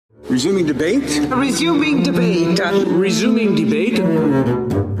Resuming debate? Resuming debate. Resuming debate.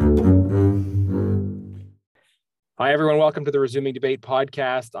 Hi, everyone. Welcome to the Resuming Debate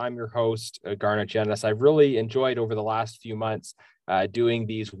podcast. I'm your host, Garnet Genis. I've really enjoyed over the last few months doing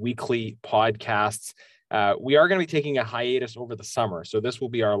these weekly podcasts. We are going to be taking a hiatus over the summer. So this will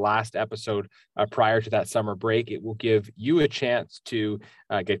be our last episode prior to that summer break. It will give you a chance to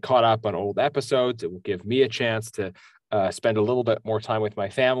get caught up on old episodes. It will give me a chance to spend a little bit more time with my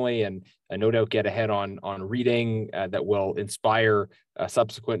family and no doubt get ahead on reading that will inspire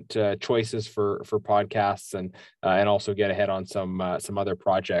subsequent choices for podcasts and also get ahead on some other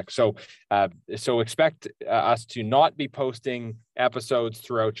projects. So expect us to not be posting episodes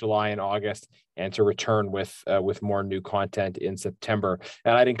throughout July and August and to return with more new content in September.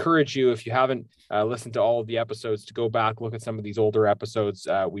 And I'd encourage you, if you haven't listened to all of the episodes, to go back, look at some of these older episodes.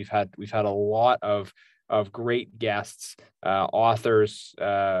 We've had a lot of great guests, authors,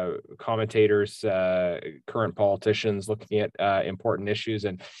 commentators, current politicians looking at important issues.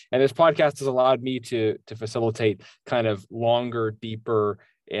 And this podcast has allowed me to facilitate kind of longer, deeper,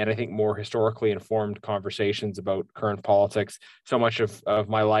 and I think more historically informed conversations about current politics. So much of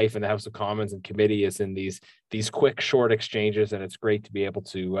my life in the House of Commons and committee is in these quick, short exchanges, and it's great to be able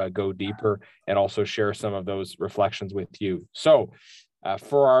to go deeper and also share some of those reflections with you. So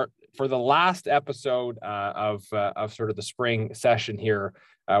for the last episode of sort of the spring session here,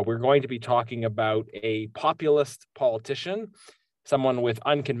 we're going to be talking about a populist politician, someone with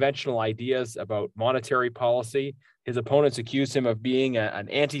unconventional ideas about monetary policy. His opponents accuse him of being an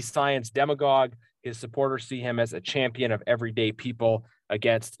anti-science demagogue. His supporters see him as a champion of everyday people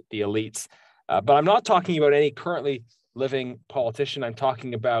against the elites. But I'm not talking about any currently living politician. I'm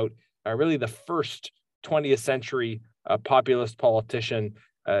talking about really the first 20th century populist politician.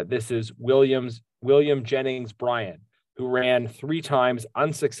 This is William Jennings Bryan, who ran 3 times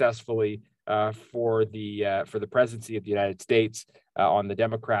unsuccessfully for the presidency of the United States on the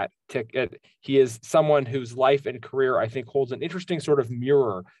Democrat ticket. He is someone whose life and career, I think, holds an interesting sort of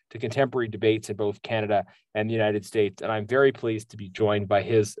mirror to contemporary debates in both Canada and the United States. And I'm very pleased to be joined by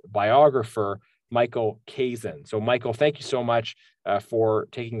his biographer, Michael Kazin. So, Michael, thank you so much for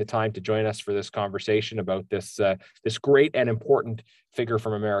taking the time to join us for this conversation about this great and important figure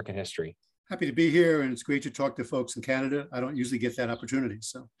from American history. Happy to be here, and it's great to talk to folks in Canada. I don't usually get that opportunity,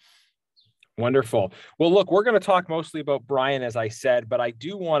 so. Wonderful. Well, look, we're going to talk mostly about Bryan, as I said, but I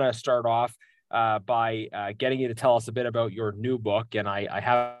do want to start off by getting you to tell us a bit about your new book, and I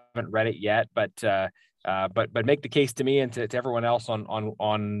haven't read it yet, but make the case to me and to everyone else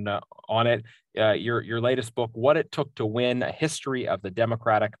on it. Your latest book, What It Took to Win: A History of the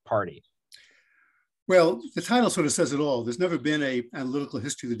Democratic Party. Well, the title sort of says it all. There's never been an analytical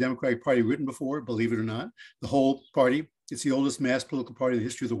history of the Democratic Party written before, believe it or not. The whole party. It's the oldest mass political party in the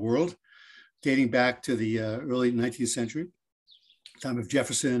history of the world, dating back to the early 19th century, time of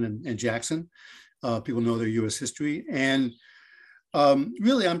Jefferson and Jackson. People know their U.S. history. And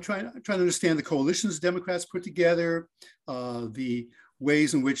really, I'm trying to understand the coalitions Democrats put together, the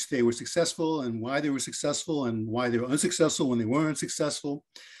ways in which they were successful and why they were successful and why they were unsuccessful when they weren't successful.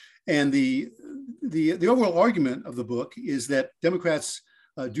 And the overall argument of the book is that Democrats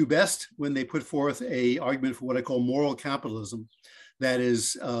do best when they put forth an argument for what I call moral capitalism. That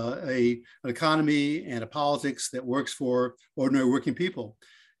is an economy and a politics that works for ordinary working people.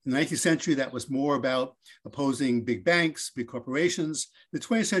 In the 19th century, that was more about opposing big banks, big corporations. The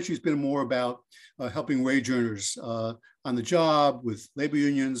 20th century has been more about helping wage earners on the job, with labor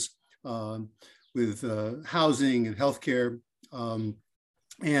unions, with housing and healthcare.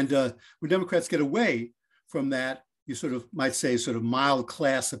 And when Democrats get away from that, you sort of might say sort of mild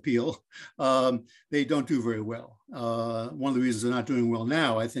class appeal, they don't do very well. One of the reasons they're not doing well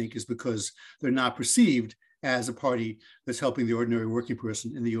now, I think, is because they're not perceived as a party that's helping the ordinary working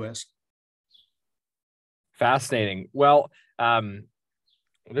person in the U.S. Fascinating. Well,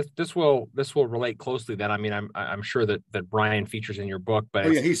 this will relate closely. Then, I mean, I'm sure that Bryan features in your book, but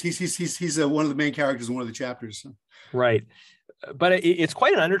he's one of the main characters in one of the chapters. So. Right. But it's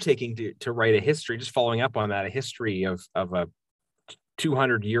quite an undertaking to write a history, just following up on that, a history of a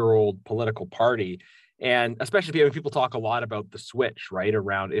 200-year-old political party. And especially when people talk a lot about the switch, right,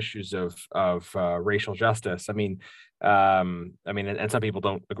 around issues of racial justice. I mean, and some people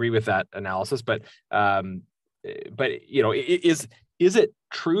don't agree with that analysis, but you know, is it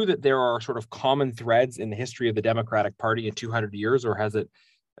true that there are sort of common threads in the history of the Democratic Party in 200 years, or has it?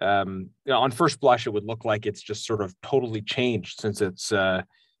 On first blush, it would look like it's just sort of totally changed since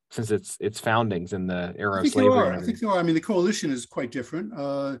its foundings in the era of slavery. I think there are. I mean, the coalition is quite different.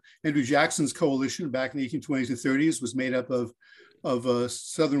 Andrew Jackson's coalition back in the 1820s and 30s was made up of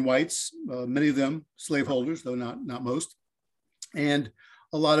Southern whites, many of them slaveholders, though not most, and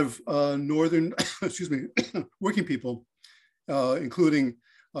a lot of Northern, working people, including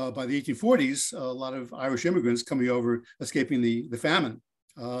by the 1840s, a lot of Irish immigrants coming over, escaping the famine,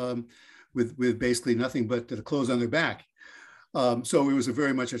 with basically nothing but the clothes on their back. So it was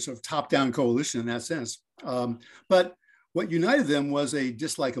very much a sort of top-down coalition in that sense. But what united them was a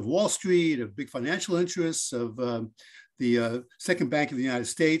dislike of Wall Street, of big financial interests, of the Second Bank of the United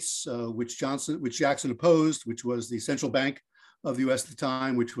States, which Jackson opposed, which was the central bank of the U.S. at the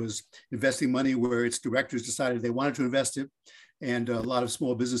time, which was investing money where its directors decided they wanted to invest it. And a lot of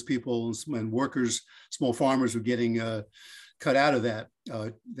small business people and workers, small farmers were getting cut out of that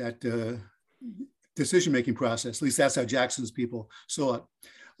decision-making process. At least that's how Jackson's people saw it.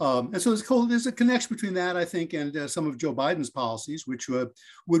 And so there's a connection between that, I think, and some of Joe Biden's policies, which would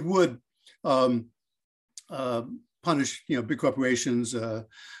punish big corporations,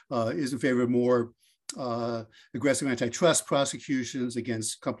 is in favor of more aggressive antitrust prosecutions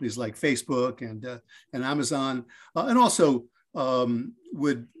against companies like Facebook and Amazon, and also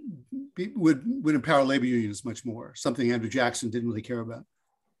would empower labor unions much more, something Andrew Jackson didn't really care about.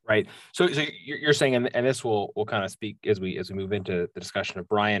 Right. So you're saying, and this will kind of speak as we move into the discussion of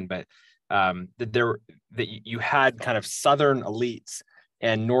Bryan, but that you had kind of Southern elites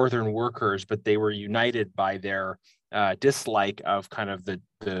and Northern workers, but they were united by their dislike of kind of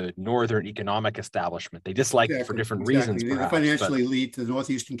the Northern economic establishment. They disliked it for different reasons, perhaps. The financial elite, the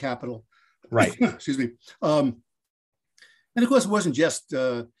Northeastern capital. Right. Excuse me. And of course, it wasn't just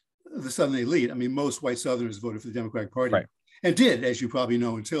the Southern elite. I mean, most white Southerners voted for the Democratic Party. Right. And did, as you probably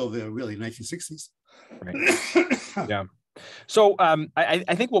know, until the really 1960s. Right. Yeah. So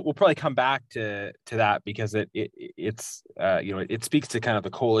I think we'll probably come back to that, because it's it speaks to kind of the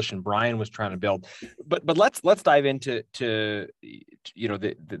coalition Bryan was trying to build. But let's dive into the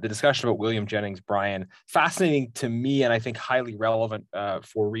discussion about William Jennings Bryan. Fascinating to me, and I think highly relevant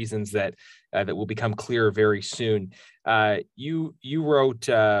for reasons that will become clear very soon. You wrote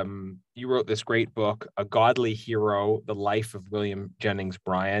this great book, A Godly Hero: The Life of William Jennings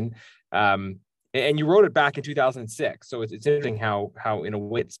Bryan. And you wrote it back in 2006. So it's interesting how in a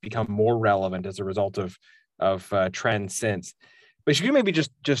way it's become more relevant as a result of trends since. But you can maybe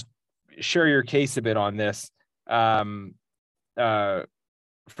just share your case a bit on this. For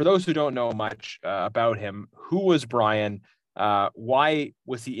those who don't know much about him, who was Bryan? Why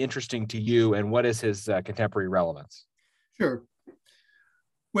was he interesting to you, and what is his contemporary relevance? Sure.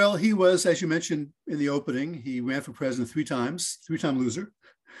 Well, he was, as you mentioned in the opening, he ran for president three-time loser.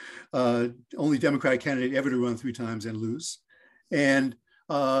 Only Democratic candidate ever to run three times and lose. And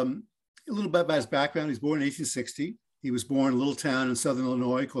a little bit about his background. He was born in 1860. He was born in a little town in southern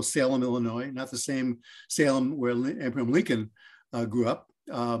Illinois called Salem, Illinois, not the same Salem where Abraham Lincoln grew up,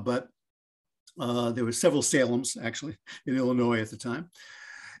 but there were several Salems actually in Illinois at the time.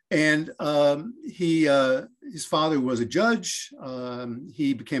 And his father was a judge.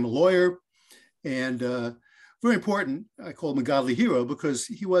 He became a lawyer, and very important, I call him a godly hero because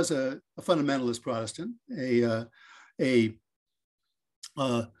he was a fundamentalist Protestant, a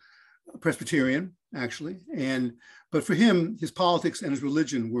Presbyterian, actually. But for him, his politics and his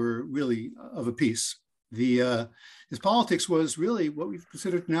religion were really of a piece. His politics was really what we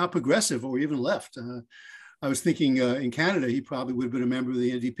consider now progressive or even left. I was thinking in Canada, he probably would have been a member of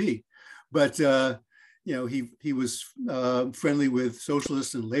the NDP. But he was friendly with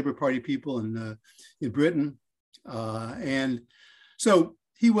socialists and Labour Party people in Britain. And so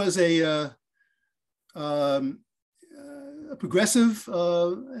he was a progressive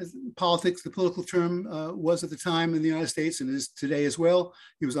politics, the political term was at the time in the United States and is today as well.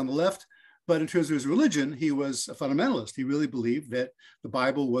 He was on the left, but in terms of his religion, he was a fundamentalist. He really believed that the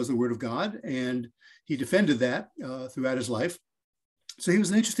Bible was the word of God, and he defended that throughout his life. So he was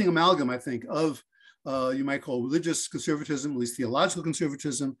an interesting amalgam, I think, of you might call religious conservatism, at least theological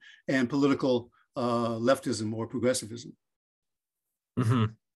conservatism, and political leftism or progressivism. Mm-hmm.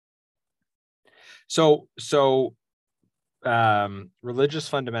 So religious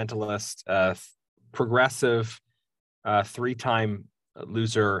fundamentalist, progressive, three-time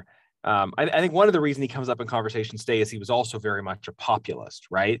loser. I think one of the reasons he comes up in conversations today is he was also very much a populist,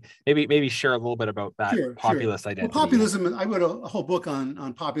 right? Maybe share a little bit about that populist identity. Well, populism, I wrote a whole book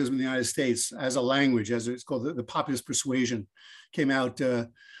on populism in the United States as a language, as it's called the Populist Persuasion, came out in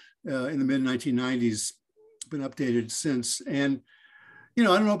the mid-1990s, been updated since. And, I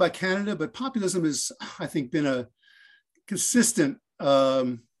don't know about Canada, but populism has, I think, been a consistent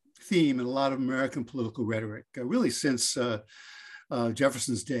theme in a lot of American political rhetoric, really since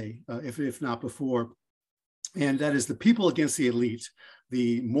Jefferson's day, if not before. And that is the people against the elite,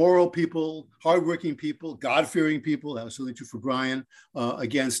 the moral people, hardworking people, God-fearing people, that was really true for Bryan,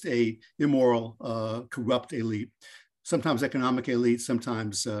 against a immoral, corrupt elite. Sometimes economic elite,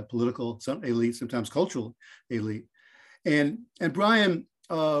 sometimes political elite, sometimes cultural elite. And Bryan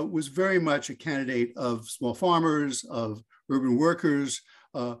was very much a candidate of small farmers, of urban workers,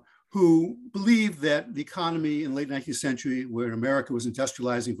 who believed that the economy in the late 19th century, where America was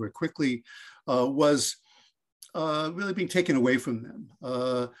industrializing very quickly, was really being taken away from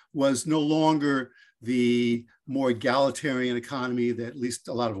them, was no longer the more egalitarian economy that at least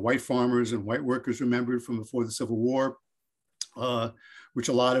a lot of white farmers and white workers remembered from before the Civil War, which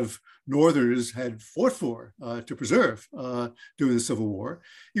a lot of Northerners had fought for to preserve during the Civil War.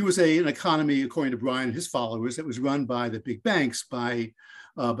 It was an economy, according to Bryan and his followers, that was run by the big banks, by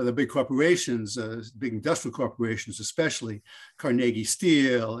the big corporations, big industrial corporations, especially Carnegie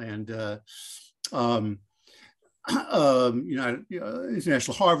Steel and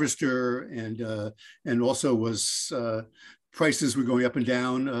International Harvester, and also was prices were going up and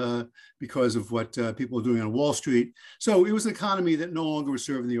down because of what people were doing on Wall Street. So it was an economy that no longer was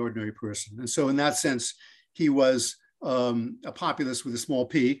serving the ordinary person. And so in that sense, he was a populist with a small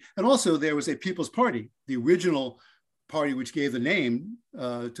p. And also there was a People's Party, the original party which gave the name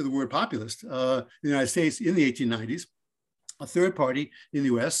to the word populist in the United States in the 1890s, a third party in the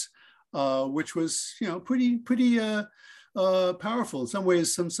US, which was, pretty powerful in some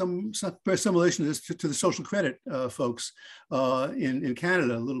ways, some very similar to the social credit folks in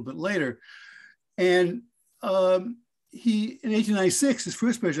Canada a little bit later. And he, in 1896, his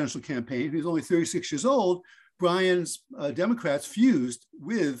first presidential campaign, he was only 36 years old, Bryan's Democrats fused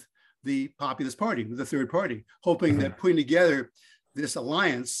with the Populist Party, with the third party, hoping that putting together this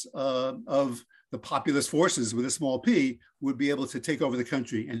alliance of the populist forces with a small p would be able to take over the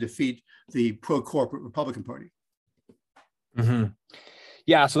country and defeat the pro-corporate Republican Party. Mm-hmm.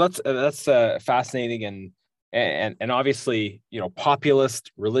 Yeah, so that's fascinating, and obviously,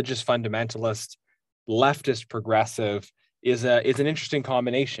 populist, religious fundamentalist, leftist progressive is an interesting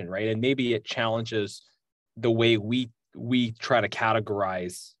combination, right? And maybe it challenges the way we try to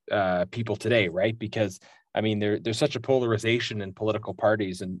categorize people today, right? Because there's such a polarization in political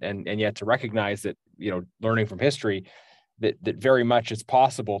parties, and yet to recognize that, learning from history, that very much it's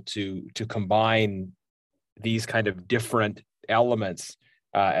possible to combine these kind of different elements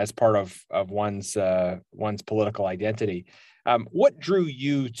as part of one's political identity. What drew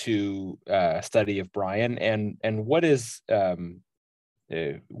you to study of Bryan, and what is what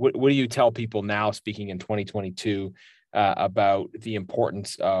do you tell people now, speaking in 2022, about the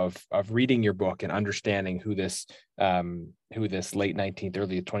importance of reading your book and understanding who this late 19th,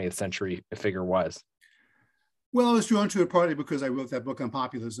 early 20th century figure was? Well, I was drawn to it partly because I wrote that book on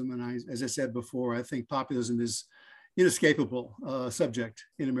populism, and as I said before, I think populism is inescapable subject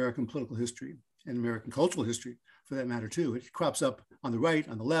in American political history and American cultural history, for that matter too. It crops up on the right,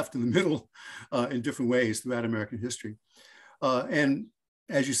 on the left, in the middle, in different ways throughout American history. And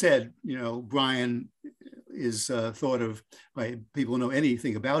as you said, Bryan is thought of by people who know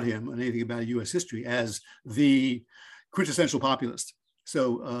anything about him and anything about U.S. history as the quintessential populist.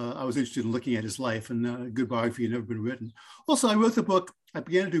 So I was interested in looking at his life, and a good biography had never been written. Also, I wrote the book. I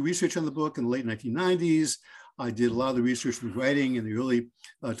began to do research on the book in the late 1990s. I did a lot of the research with writing in the early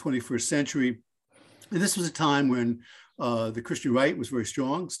 21st century. And this was a time when the Christian right was very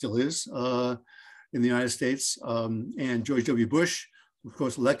strong, still is, in the United States. And George W. Bush, of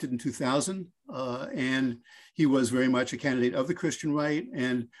course, elected in 2000. And he was very much a candidate of the Christian right.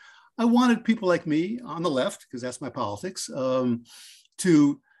 And I wanted people like me on the left, because that's my politics,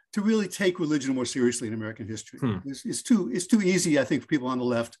 to really take religion more seriously in American history. It's too easy, I think, for people on the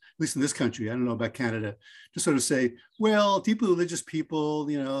left, at least in this country, I don't know about Canada, to sort of say, well, deeply religious people,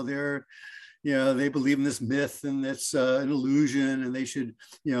 they believe in this myth, and it's an illusion, and they should,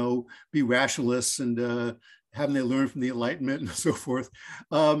 be rationalists, and haven't they learned from the Enlightenment and so forth.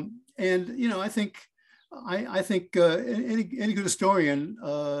 I think any good historian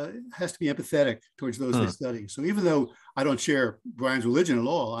has to be empathetic towards those they study. So even though I don't share Bryan's religion at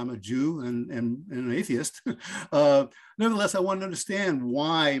all, I'm a Jew and an atheist, nevertheless, I want to understand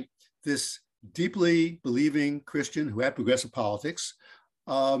why this deeply believing Christian who had progressive politics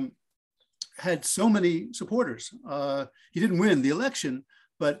had so many supporters. He didn't win the election,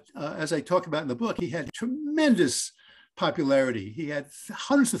 but as I talk about in the book, he had tremendous popularity. He had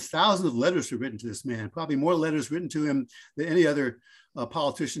hundreds of thousands of letters written to this man, probably more letters written to him than any other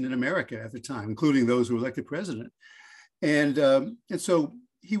politician in America at the time, including those who were elected president. And so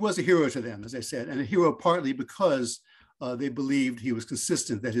he was a hero to them, as I said, and a hero partly because they believed he was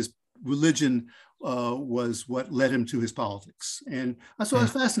consistent, that his religion was what led him to his politics. And so I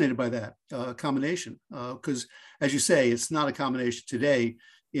was fascinated by that combination, because as you say, it's not a combination today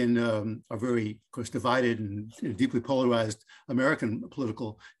in a very, of course, divided and deeply polarized American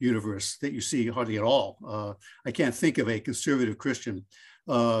political universe that you see hardly at all. I can't think of a conservative Christian,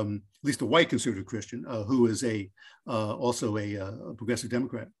 at least a white conservative Christian, who is also a progressive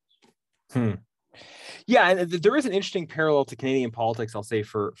Democrat. Yeah, and there is an interesting parallel to Canadian politics, I'll say,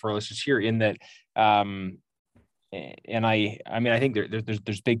 for our listeners here, in that, and I mean, I think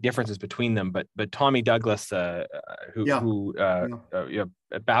there's big differences between them, but Tommy Douglas, a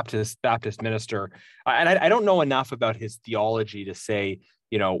Baptist minister, and I don't know enough about his theology to say,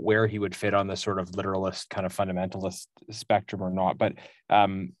 where he would fit on the sort of literalist kind of fundamentalist spectrum or not, but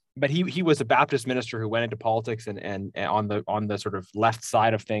he was a Baptist minister who went into politics and on the sort of left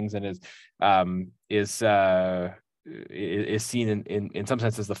side of things, and is seen in some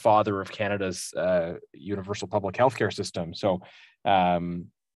sense as the father of Canada's universal public healthcare system. So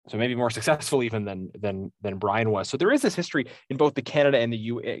maybe more successful even than Brian was. So there is this history in both Canada and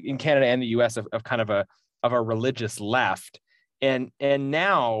the US of kind of a religious left, and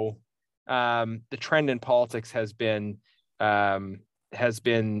now the trend in politics has been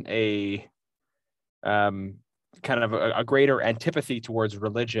a kind of a greater antipathy towards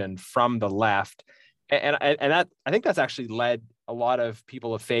religion from the left. And that, I think that's actually led a lot of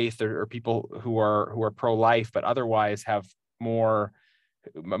people of faith or people who are pro-life, but otherwise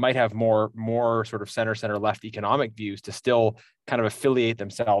might have more sort of center left economic views to still kind of affiliate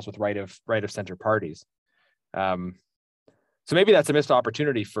themselves with right of center parties. So maybe that's a missed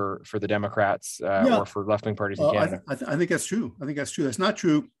opportunity for the Democrats or for left-wing parties in Canada. I think that's true. That's not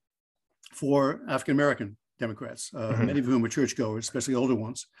true for African-American Democrats, many of whom are churchgoers, especially older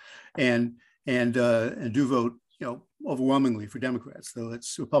ones, and do vote, overwhelmingly for Democrats, though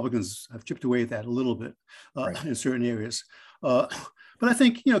Republicans have chipped away at that a little bit in certain areas. But I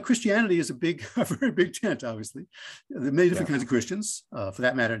think, Christianity is a very big tent, obviously. There are many different kinds of Christians, for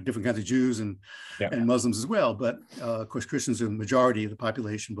that matter, different kinds of Jews and Muslims as well. But of course, Christians are the majority of the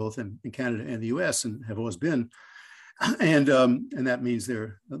population, both in Canada and the US, and have always been. And that means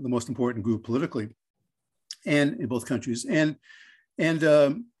they're the most important group politically and in both countries. And in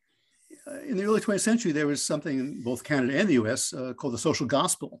the early 20th century, there was something in both Canada and the US called the social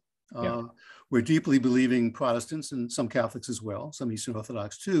gospel, where deeply believing Protestants and some Catholics as well, some Eastern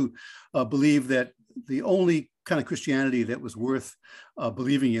Orthodox too, believed that the only kind of Christianity that was worth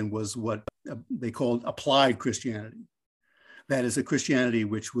believing in was what they called applied Christianity. That is a Christianity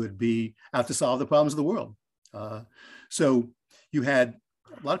which would be out to solve the problems of the world. So you had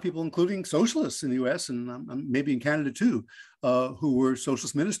a lot of people, including socialists in the US and maybe in Canada too, who were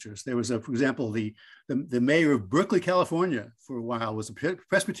socialist ministers. There was, for example, the mayor of Berkeley, California for a while was a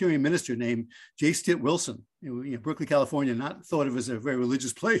Presbyterian minister named J. Stitt Wilson. Berkeley, California, not thought of as a very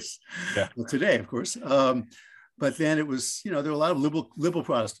religious place today, of course. But then it was, there were a lot of liberal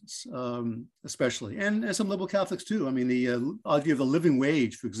Protestants, especially, and some liberal Catholics too. I mean, the idea of the living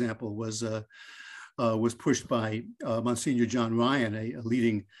wage, for example, was pushed by Monsignor John Ryan, a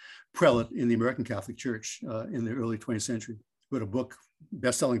leading prelate in the American Catholic Church in the early 20th century. Wrote a book,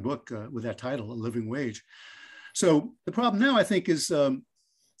 best-selling book with that title, A Living Wage. So the problem now, I think, is all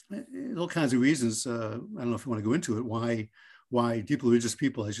kinds of reasons. I don't know if you want to go into it, why deeply religious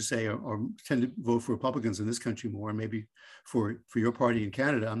people, as you say, tend to vote for Republicans in this country more, maybe for your party in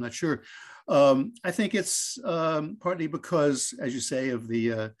Canada. I'm not sure. I think it's partly because, as you say, of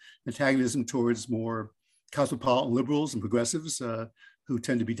the antagonism towards more cosmopolitan liberals and progressives who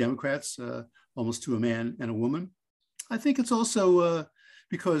tend to be Democrats, almost to a man and a woman. I think it's also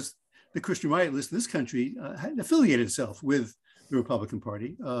because the Christian right, at least in this country, had affiliated itself with the Republican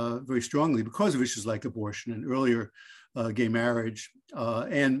Party very strongly because of issues like abortion and earlier gay marriage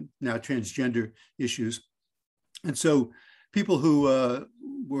and now transgender issues. And so people who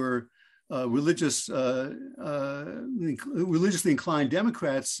were religiously inclined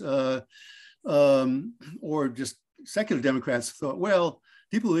Democrats or just secular Democrats thought, well,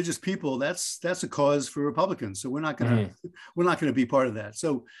 deeply religious people, that's a cause for Republicans. So we're not going to be part of that.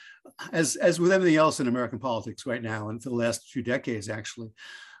 So as with everything else in American politics right now, and for the last few decades, actually,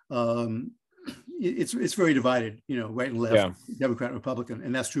 it's very divided, right and left, Democrat, Republican,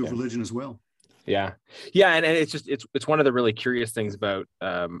 and that's true of religion as well. Yeah. And it's one of the really curious things about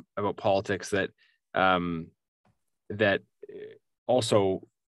politics that also,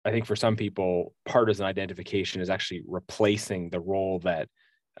 I think for some people, partisan identification is actually replacing the role that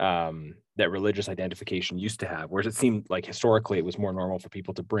religious identification used to have, whereas it seemed like historically it was more normal for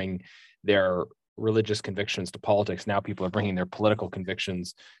people to bring their religious convictions to politics. Now people are bringing their political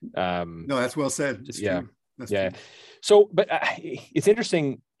convictions. No, that's well said. It's yeah. true. That's yeah. true. So, but it's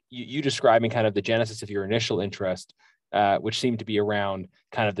interesting you describing kind of the genesis of your initial interest, which seemed to be around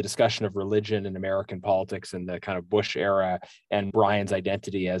kind of the discussion of religion in American politics and the kind of Bush era, and Brian's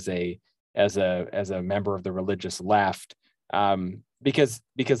identity as a member of the religious left. Because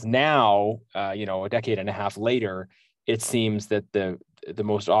now, a decade and a half later, it seems that the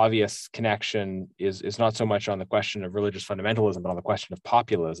most obvious connection is not so much on the question of religious fundamentalism, but on the question of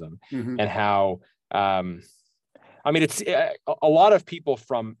populism, and how, it's a lot of people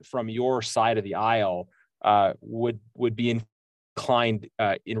from your side of the aisle would be inclined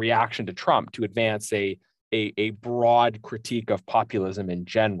in reaction to Trump to advance a broad critique of populism in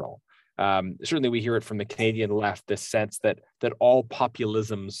general. Certainly we hear it from the Canadian left, this sense that all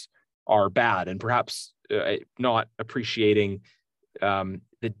populisms are bad, and perhaps not appreciating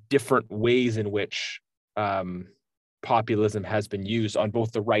the different ways in which populism has been used on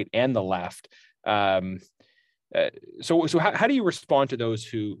both the right and the left. So how do you respond to those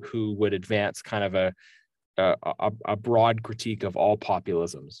who would advance kind of a broad critique of all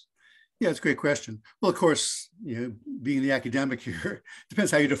populisms? Yeah, it's a great question. Well, of course, being the academic here,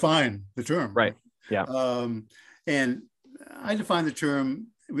 depends how you define the term. Right. Yeah. And I define the term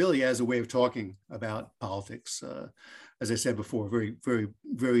really as a way of talking about politics. As I said before, very, very,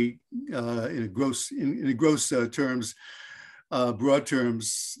 very in a gross terms, broad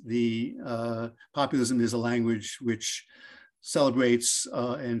terms, the populism is a language which celebrates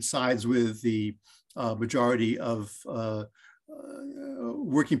and sides with the majority of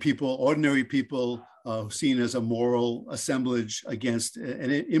working people, ordinary people, seen as a moral assemblage against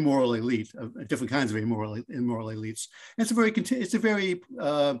an immoral elite, different kinds of immoral elites. And it's a very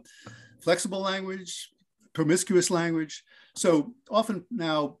flexible language, promiscuous language. So often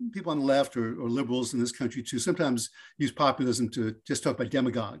now people on the left or liberals in this country too sometimes use populism to just talk about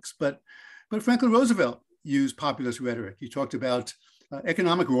demagogues. But Franklin Roosevelt used populist rhetoric. He talked about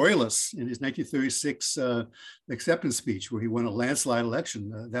economic royalists in his 1936 acceptance speech, where he won a landslide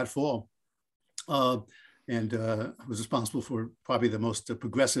election that fall, and was responsible for probably the most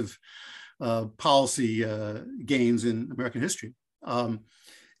progressive policy gains in American history.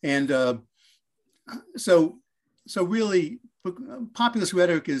 So really, populist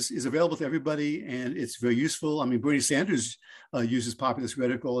rhetoric is available to everybody, and it's very useful. I mean, Bernie Sanders uses populist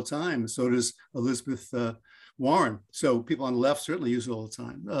rhetoric all the time. So does Elizabeth Warren. So people on the left certainly use it all the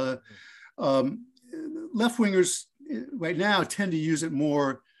time. Left-wingers right now tend to use it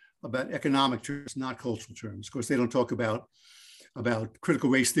more about economic terms, not cultural terms. Of course, they don't talk about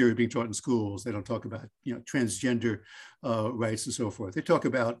critical race theory being taught in schools. They don't talk about transgender rights and so forth. They talk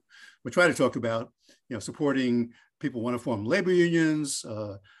about, or try to talk about, supporting people want to form labor unions,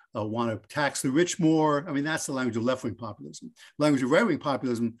 want to tax the rich more. I mean, that's the language of left-wing populism. Language of right-wing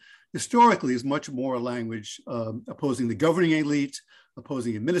populism historically is much more a language opposing the governing elite,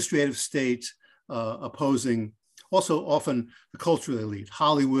 opposing administrative state, opposing also often the cultural elite,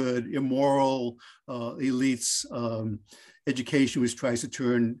 Hollywood, immoral elites, education which tries to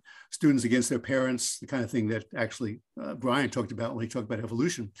turn students against their parents, the kind of thing that actually Brian talked about when he talked about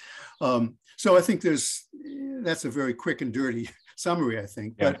evolution. So I think that's a very quick and dirty summary, I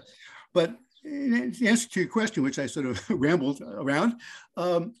think. Yeah. But in answer to your question, which I sort of rambled around,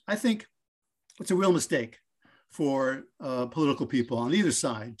 I think it's a real mistake for political people on either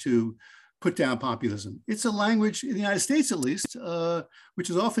side to put down populism. It's a language in the United States, at least, which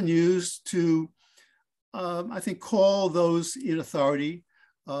is often used to, I think, call those in authority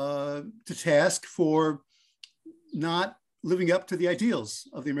to task for not living up to the ideals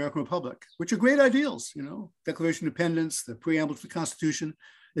of the American Republic, which are great ideals, Declaration of Independence, the preamble to the Constitution,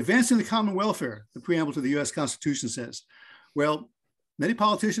 advancing the common welfare, the preamble to the US Constitution says. Well, many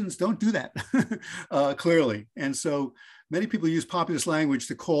politicians don't do that, clearly. And so many people use populist language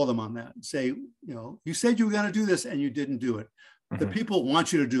to call them on that and say, you said you were going to do this and you didn't do it. The people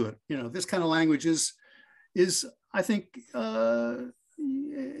want you to do it. This kind of language is I think,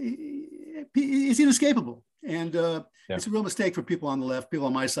 it's inescapable. And it's a real mistake for people on the left, people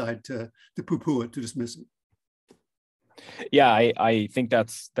on my side to poo-poo it, to dismiss it. Yeah, I think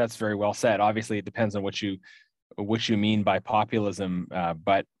that's very well said. Obviously, it depends on what you mean by populism,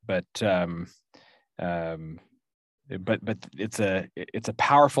 but it's a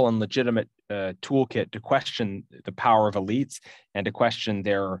powerful and legitimate toolkit to question the power of elites and to question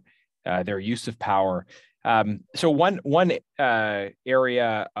their use of power. So one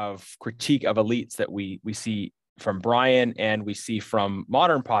area of critique of elites that we see from Brian and we see from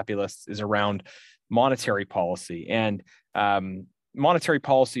modern populists is around monetary policy. And monetary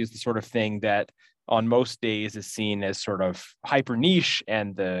policy is the sort of thing that on most days is seen as sort of hyper niche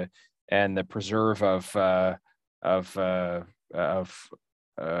and the preserve of high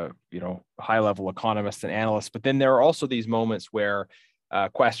level economists and analysts. But then there are also these moments where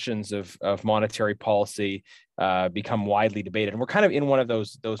questions of monetary policy become widely debated, and we're kind of in one of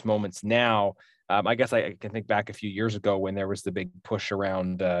those moments now. I guess I can think back a few years ago when there was the big push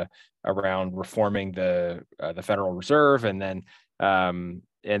around reforming the Federal Reserve, and then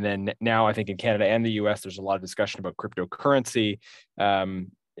now I think in Canada and the US there's a lot of discussion about cryptocurrency.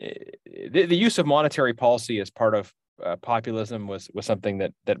 The use of monetary policy as part of populism was something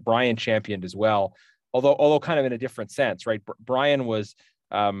that Brian championed as well, although kind of in a different sense, right? Brian was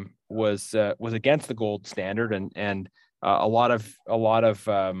against the gold standard, and a lot of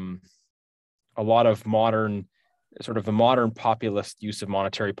modern sort of the modern populist use of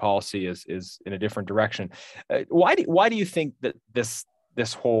monetary policy is in a different direction. Why do you think that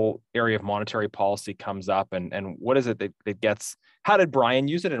this whole area of monetary policy comes up, and what is it that gets, how did Brian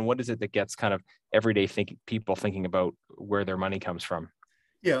use it, and what is it that gets kind of everyday people thinking about where their money comes from?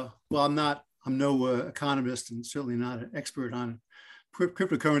 Yeah, well, I'm no economist, and certainly not an expert on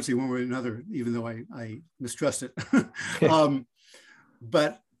cryptocurrency one way or another, even though I mistrust it.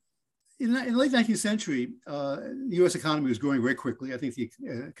 But in the late 19th century, the U.S. economy was growing very quickly. I think the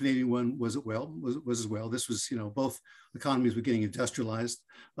Canadian one was as well. This was, both economies were getting industrialized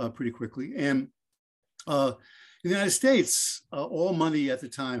pretty quickly. And in the United States, all money at the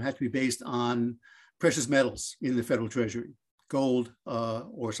time had to be based on precious metals in the federal treasury, gold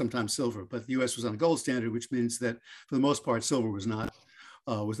or sometimes silver. But the U.S. was on a gold standard, which means that for the most part, silver was not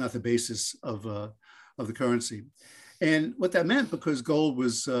the basis of the currency. And what that meant, because gold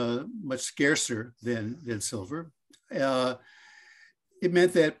was much scarcer than silver, it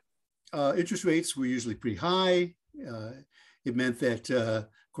meant that interest rates were usually pretty high. It meant that, of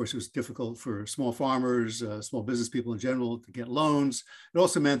course, it was difficult for small farmers, small business people in general to get loans. It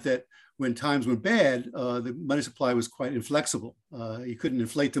also meant that when times went bad, the money supply was quite inflexible. You couldn't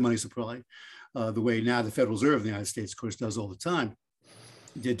inflate the money supply the way now the Federal Reserve of the United States, of course, does all the time.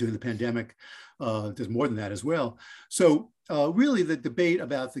 It did during the pandemic. There's more than that as well. So really the debate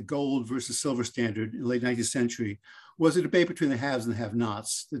about the gold versus silver standard in the late 19th century was a debate between the haves and the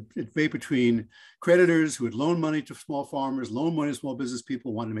have-nots, the debate between creditors who had loaned money to small farmers, loaned money to small business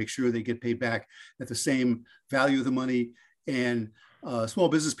people, wanted to make sure they get paid back at the same value of the money, and small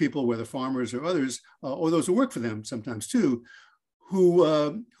business people, whether farmers or others, or those who work for them sometimes too,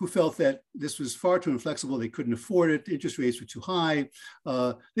 who felt that this was far too inflexible. They couldn't afford it. Interest rates were too high.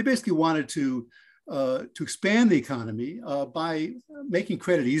 They basically wanted to expand the economy by making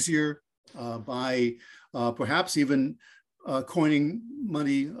credit easier, by perhaps even issuing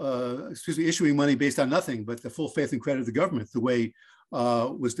money based on nothing but the full faith and credit of the government, the way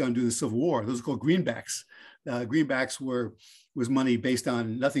was done during the Civil War. Those are called greenbacks. Greenbacks was money based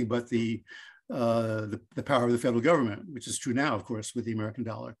on nothing but the power of the federal government, which is true now, of course, with the American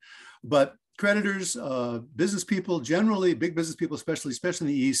dollar. But creditors, business people generally, big business people especially in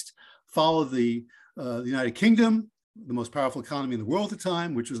the East, followed the United Kingdom, the most powerful economy in the world at the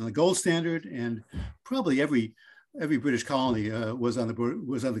time, which was on the gold standard, and probably every British colony was on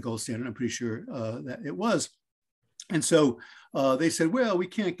the gold standard. I'm pretty sure that it was. And so they said, well, we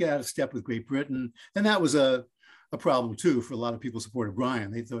can't get out of step with Great Britain, and that was a problem too for a lot of people who supported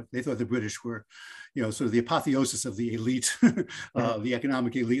Brian. They thought the British were, sort of the apotheosis of the elite, the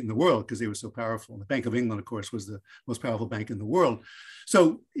economic elite in the world, because they were so powerful. The Bank of England, of course, was the most powerful bank in the world.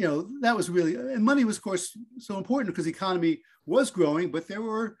 So that was really, and money was, of course, so important because the economy was growing, but there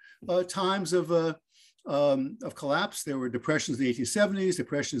were times of collapse. There were depressions in the 1870s,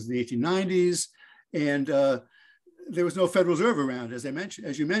 depressions in the 1890s, and there was no Federal Reserve around, as you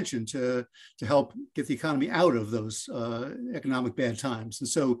mentioned, to help get the economy out of those economic bad times. And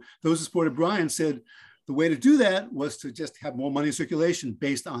so those who supported Brian said the way to do that was to just have more money in circulation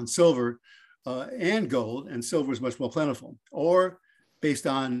based on silver and gold, and silver is much more plentiful, or based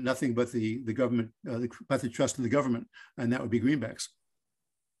on nothing but the government, but the trust in the government, and that would be greenbacks.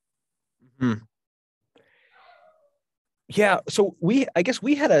 Mm-hmm. Yeah, so I guess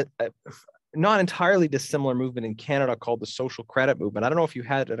we had a not entirely dissimilar movement in Canada called the social credit movement. I don't know if you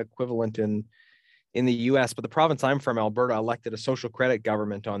had an equivalent in the US, but the province I'm from, Alberta, elected a social credit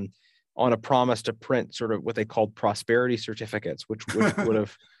government on a promise to print sort of what they called prosperity certificates, which would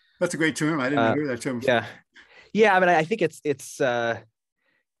have. That's a great term. I didn't hear that term before. Yeah. I mean, I think it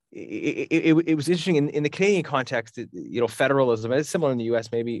was interesting in the Canadian context. Federalism is similar in the US.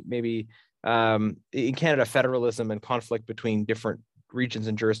 Maybe in Canada, federalism and conflict between different regions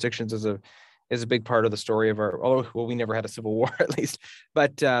and jurisdictions is is a big part of the story of our. Although, well, we never had a civil war at least,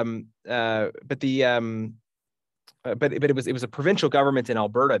 but it was a provincial government in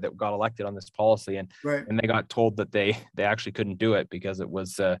Alberta that got elected on this policy, and Right. and they got told that they actually couldn't do it because it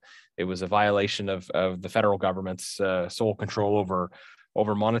was a violation of the federal government's sole control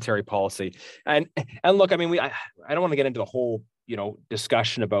over monetary policy. And look, I mean, I don't want to get into the whole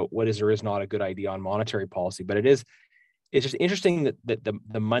discussion about what is or is not a good idea on monetary policy, but it's just interesting that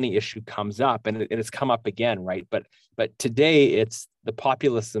the money issue comes up, and it's come up again, right? But today, it's the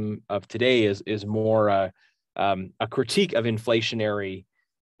populism of today is more a critique of inflationary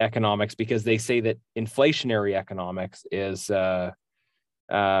economics, because they say that inflationary economics is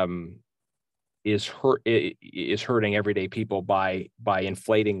hurting everyday people by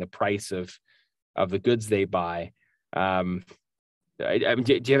inflating the price of the goods they buy. Do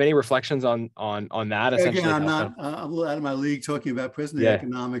you have any reflections on that? Again, I'm a little out of my league talking about present day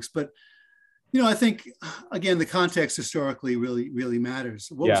economics, but I think again the context historically really matters.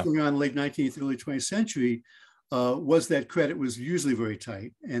 What was going on in the late 19th, early 20th century was that credit was usually very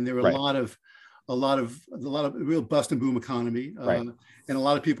tight, and there were a lot of real bust and boom economy, and a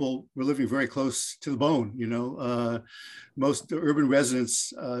lot of people were living very close to the bone. Most urban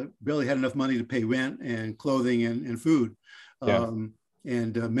residents barely had enough money to pay rent and clothing and food.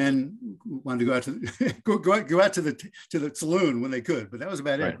 And men wanted to go out to go out to the saloon when they could, but that was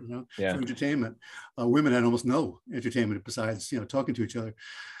about it. For entertainment. Women had almost no entertainment besides talking to each other.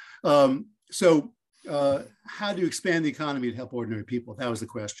 So how do you expand the economy to help ordinary people? That was the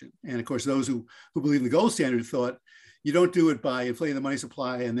question. And of course, those who believe in the gold standard thought you don't do it by inflating the money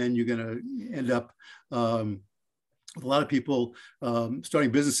supply, and then you're going to end up with a lot of people starting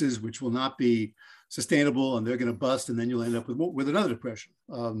businesses which will not be sustainable, and they're going to bust, and then you'll end up with another depression.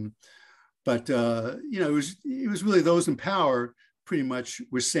 But it was really those in power pretty much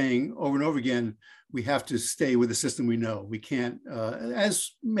were saying over and over again, we have to stay with the system we know. We can't,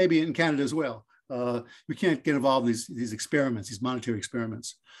 as maybe in Canada as well, we can't get involved in these experiments, these monetary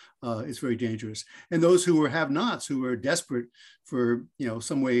experiments. It's very dangerous. And those who were have-nots, who were desperate for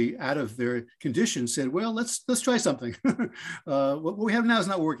some way out of their condition, said, well, let's try something. What we have now is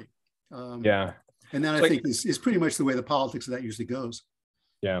not working. And that, I think, is pretty much the way the politics of that usually goes.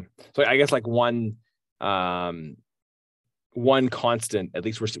 Yeah. So I guess like one constant, at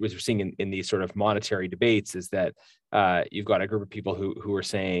least we're seeing in these sort of monetary debates, is that you've got a group of people who are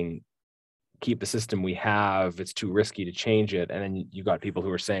saying, keep the system we have, it's too risky to change it. And then you've got people who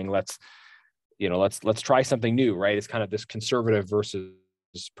are saying, let's try something new, right? It's kind of this conservative versus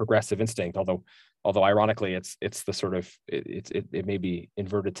progressive instinct, although ironically it's the sort of it may be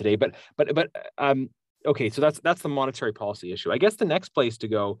inverted today, but okay, so that's the monetary policy issue. I guess the next place to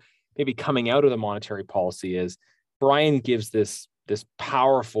go, maybe coming out of the monetary policy, is Brian gives this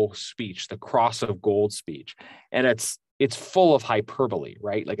powerful speech, the Cross of Gold speech, and it's full of hyperbole,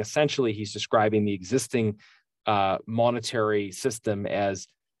 right? Like essentially he's describing the existing monetary system as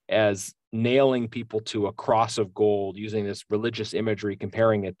nailing people to a cross of gold, using this religious imagery,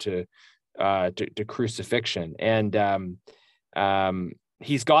 comparing it to crucifixion. And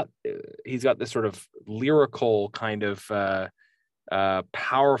he's got this sort of lyrical kind of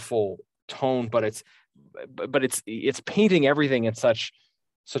powerful tone, but it's painting everything in such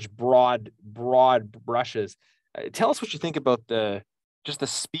broad brushes. Tell us what you think about the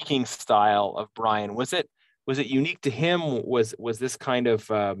speaking style of Brian. Was it unique to him? Was this kind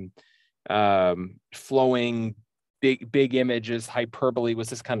of flowing big images, hyperbole, was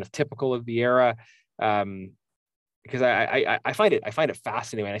this kind of typical of the era? Because I find it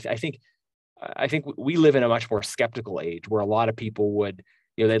fascinating. I think we live in a much more skeptical age, where a lot of people would,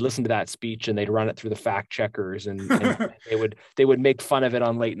 they'd listen to that speech and they'd run it through the fact checkers, and they would make fun of it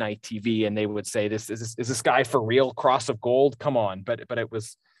on late night TV, and they would say, is this guy for real? Cross of Gold? Come on. But it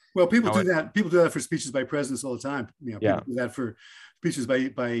was, well, people do that. People do that for speeches by presidents all the time. People do that for speeches by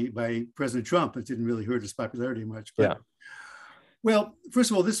President Trump. It didn't really hurt his popularity much. But, well,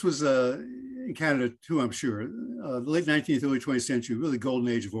 first of all, this was in Canada too, I'm sure. The late 19th, early 20th century, really golden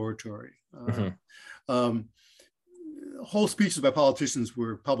age of oratory. Whole speeches by politicians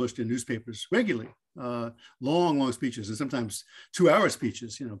were published in newspapers regularly. Long speeches, and sometimes 2-hour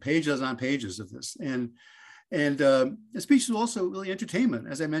speeches. Pages on pages of this. And the speeches were also really entertainment.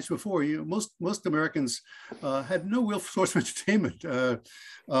 As I mentioned before, most Americans had no real source of entertainment.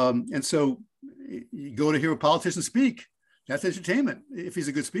 And so you go to hear a politician speak, that's entertainment if he's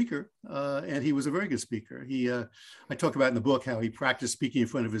a good speaker. And he was a very good speaker. I talk about in the book how he practiced speaking in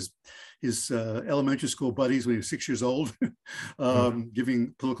front of his elementary school buddies when he was 6 years old,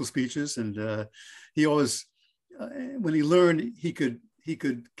 giving political speeches. And he always, when he learned he could he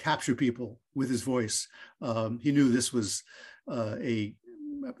could capture people with his voice. He knew this was a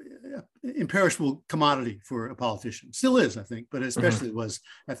imperishable commodity for a politician. Still is, I think, but especially it was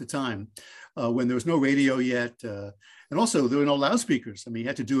at the time when there was no radio yet. And also there were no loudspeakers. I mean, he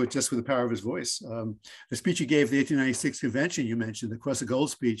had to do it just with the power of his voice. The speech he gave at the 1896 convention you mentioned, the Cross of Gold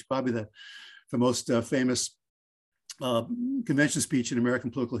speech, probably the most famous convention speech in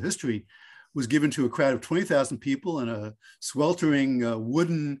American political history, was given to a crowd of 20,000 people in a sweltering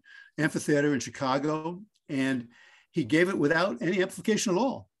wooden amphitheater in Chicago. And he gave it without any amplification at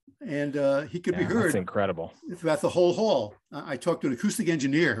all. And he could be heard. That's incredible. Throughout the whole hall. I talked to an acoustic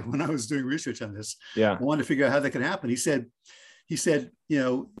engineer when I was doing research on this. Yeah. I wanted to figure out how that could happen. He said, you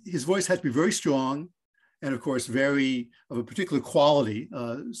know, his voice had to be very strong and of course, very of a particular quality.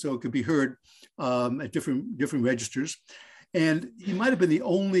 So it could be heard at different registers. And he might've been the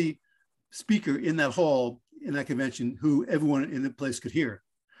only speaker in that hall, in that convention, who everyone in the place could hear,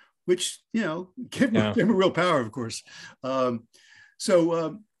 which, you know, gave him a real power, of course.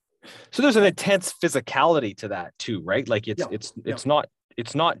 So there's an intense physicality to that too, right? Like it's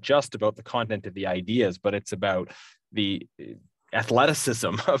not just about the content of the ideas, but it's about the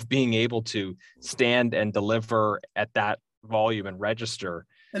athleticism of being able to stand and deliver at that volume and register.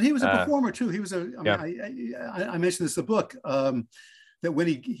 And he was a performer too. He was I mentioned this in the book, that when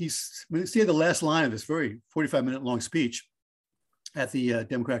he said the last line of this very 45-minute long speech at the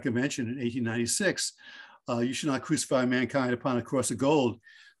Democratic Convention in 1896, you should not crucify mankind upon a cross of gold.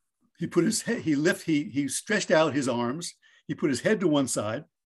 He put his head, he stretched out his arms, he put his head to one side.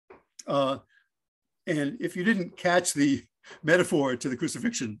 And if you didn't catch the metaphor to the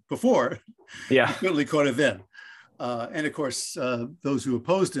crucifixion before, you certainly caught it then. And of course, those who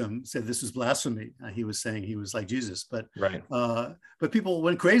opposed him said this was blasphemy. He was saying he was like Jesus, but people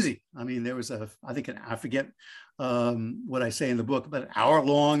went crazy. I mean, there was I forget what I say in the book, but an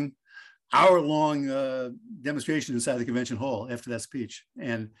hour-long demonstration inside the convention hall after that speech.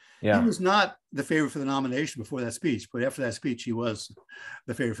 And he was not the favorite for the nomination before that speech, but after that speech, he was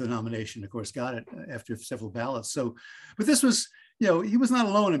the favorite for the nomination. Of course, got it after several ballots. So, but this was, you know, he was not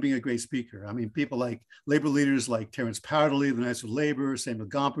alone in being a great speaker. I mean, people like labor leaders like Terence Powderly, the Knights of Labor, Samuel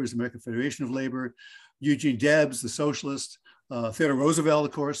Gompers, the American Federation of Labor, Eugene Debs, the socialist, Theodore Roosevelt,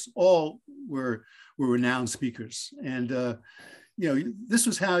 of course, all were renowned speakers. And you know, this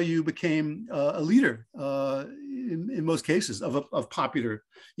was how you became a leader in most cases of popular,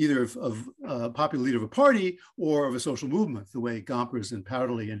 either of a popular leader of a party or of a social movement, the way Gompers and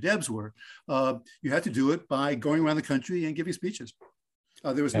Powderly and Debs were. You had to do it by going around the country and giving speeches.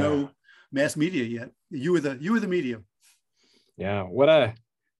 There was no mass media yet. You were the media. Yeah, what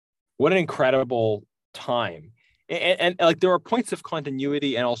an incredible time. And like there are points of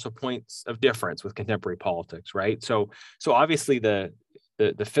continuity and also points of difference with contemporary politics, right? So obviously the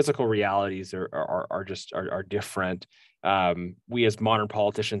physical realities are different. We as modern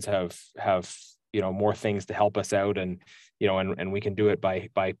politicians have you know more things to help us out, and you know and we can do it by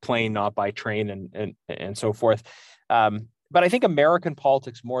plane, not by train, and so forth. But I think American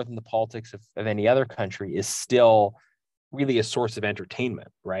politics, more than the politics of any other country, is still really a source of entertainment,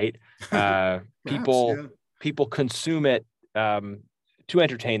 right? People consume it to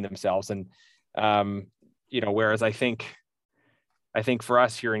entertain themselves, and you know, whereas I think for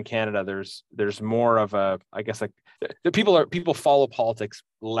us here in Canada, there's more of a, I guess, like people follow politics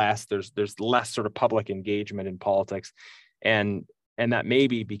less. There's less sort of public engagement in politics, and that may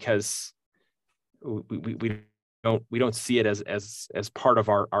be because we don't see it as part of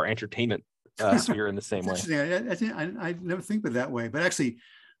our entertainment sphere in the same way. I never think of it that way, but actually,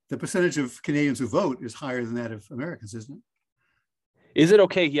 the percentage of Canadians who vote is higher than that of Americans, isn't it? Is it?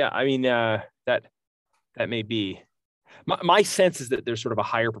 Okay. Yeah. I mean, that may be. My sense is that there's sort of a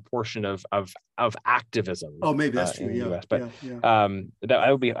higher proportion of activism. Oh, maybe that's true. In the US, but that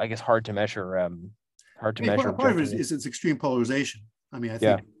would be, I guess, hard to measure. Part of it is its extreme polarization. I mean, I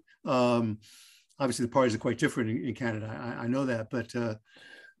think obviously the parties are quite different in Canada. I know that, but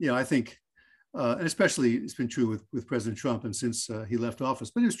you know, I think. And especially it's been true with President Trump and since he left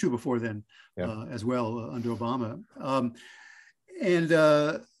office, but it was true before then as well under Obama.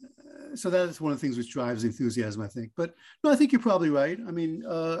 So that's one of the things which drives enthusiasm, I think. But no, I think you're probably right. I mean,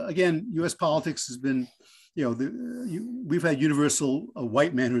 again, U.S. politics has been, you know, we've had universal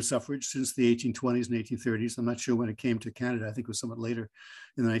white manhood suffrage since the 1820s and 1830s. I'm not sure when it came to Canada. I think it was somewhat later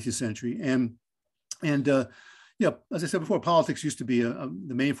in the 19th century. And yeah, as I said before, politics used to be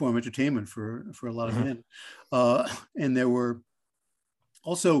the main form of entertainment for a lot of men. And there were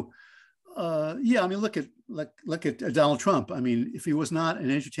also, I mean, look at Donald Trump. I mean, if he was not an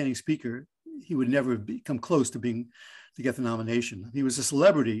entertaining speaker, he would never come close to being to get the nomination. He was a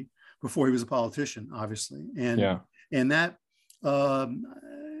celebrity before he was a politician, obviously, and that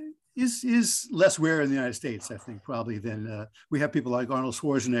is less rare in the United States, I think, probably than we have people like Arnold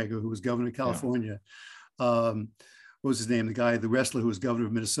Schwarzenegger, who was governor of California. What was his name? The wrestler who was governor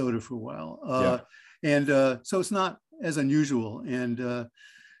of Minnesota for a while. And so it's not as unusual. And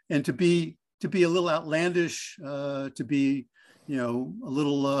to be a little outlandish, to be, a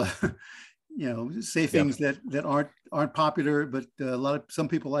little, say things that aren't popular, but some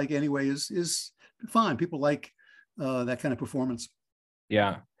people like anyway is fine. People like that kind of performance.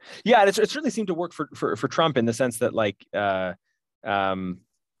 Yeah. And it certainly seemed to work for Trump in the sense that well,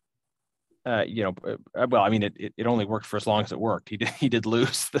 I mean, it only worked for as long as it worked. He did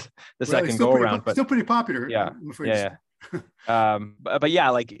lose the second go around, but still pretty popular. But yeah,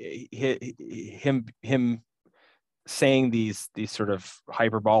 like him saying these sort of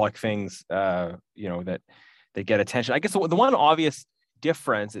hyperbolic things, that get attention. I guess the one obvious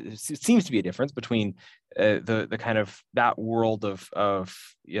difference, it seems to be a difference between the kind of that world of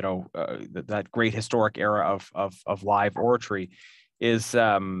that great historic era of live oratory is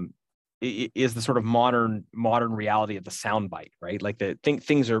the sort of modern reality of the soundbite, right? Like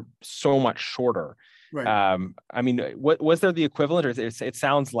things are so much shorter. Right. I mean, what was there the equivalent, or it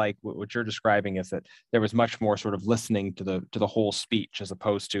sounds like what you're describing is that there was much more sort of listening to the whole speech as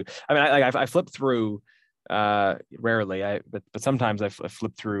opposed to. I mean, I flipped through rarely, but sometimes I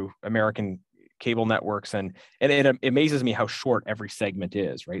flip through American cable networks, and it amazes me how short every segment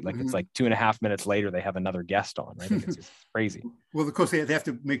is, right? Like it's like 2.5 minutes later they have another guest on, right? Like it's crazy. Well, of course they have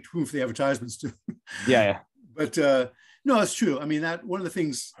to make room for the advertisements too. Yeah. But no, it's true. I mean, that one of the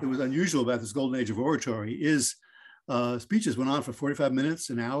things that was unusual about this golden age of oratory is speeches went on for 45 minutes,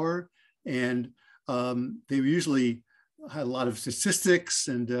 an hour, and they usually had a lot of statistics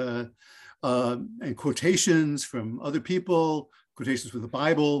and quotations from other people, quotations from the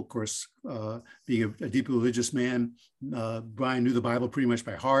Bible. Of course, being a deeply religious man, Brian knew the Bible pretty much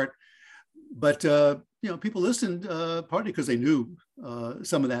by heart. But people listened partly because they knew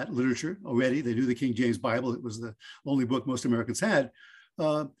some of that literature already. They knew the King James Bible. It was the only book most Americans had.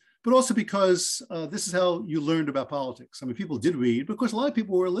 But also because this is how you learned about politics. I mean, people did read, but of course, a lot of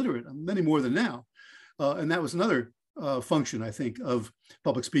people were illiterate, many more than now. And that was another function, I think, of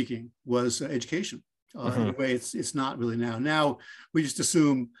public speaking, was education. In a way, it's not really now. Now we just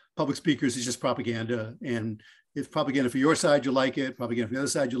assume public speakers is just propaganda, and if propaganda for your side, you like it, propaganda for the other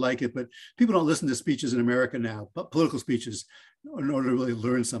side, you like it. But people don't listen to speeches in America now, political speeches, in order to really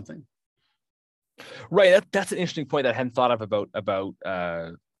learn something. Right. That's an interesting point that I hadn't thought of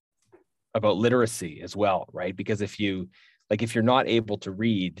about literacy as well, right? Because if you're not able to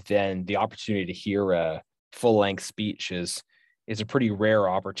read, then the opportunity to hear a full-length speech is a pretty rare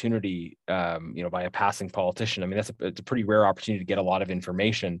opportunity, by a passing politician. I mean, it's a pretty rare opportunity to get a lot of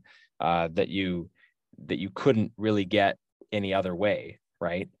information that you couldn't really get any other way,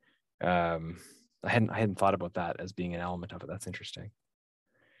 right? I hadn't thought about that as being an element of it. That's interesting.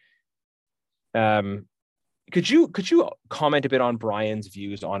 Could you comment a bit on Brian's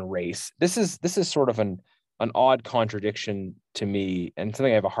views on race? This is sort of an odd contradiction to me, and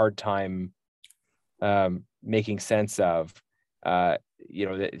something I have a hard time making sense of. That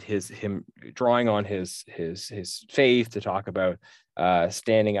him drawing on his faith to talk about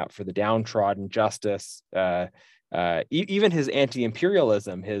standing up for the downtrodden, justice, even his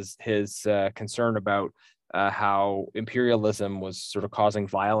anti-imperialism, his concern about how imperialism was sort of causing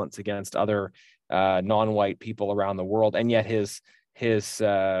violence against other non-white people around the world, and yet his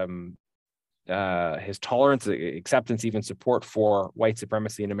tolerance, acceptance, even support for white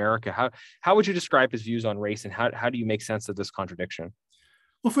supremacy in America. How would you describe his views on race, and how do you make sense of this contradiction?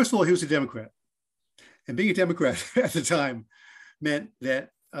 Well, first of all, he was a Democrat, and being a Democrat at the time meant that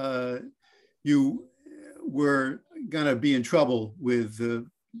you were going to be in trouble with the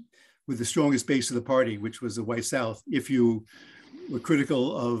strongest base of the party, which was the white South, if you were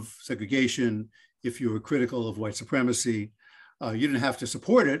critical of segregation, if you were critical of white supremacy. You didn't have to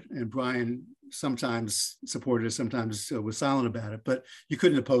support it, and Brian sometimes supported it, sometimes was silent about it, but you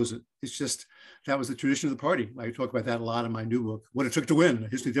couldn't oppose it. It's just, that was the tradition of the party. I talk about that a lot in my new book, What It Took to Win, A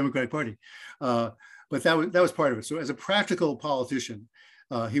History of the Democratic Party. But that was part of it. So as a practical politician,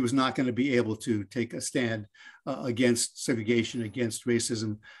 he was not going to be able to take a stand against segregation, against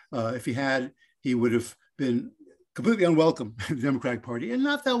racism. If he had, he would have been completely unwelcome in the Democratic Party, and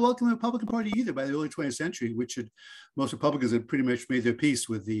not that welcome in the Republican Party either by the early 20th century, which most Republicans had pretty much made their peace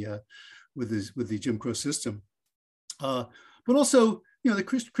with the Jim Crow system. But also, the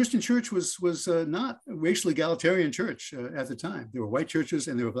Christian church was not a racially egalitarian church at the time. There were white churches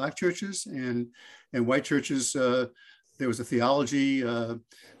and there were black churches, and white churches There was a theology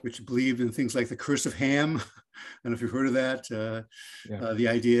which believed in things like the curse of Ham. I don't know if you've heard of that. The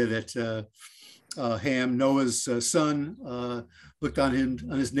idea that Ham, Noah's son, looked on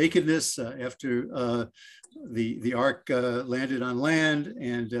his nakedness after the ark landed on land,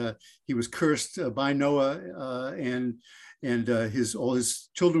 and he was cursed by Noah, and all his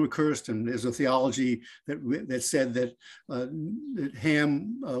children were cursed. And there's a theology that said that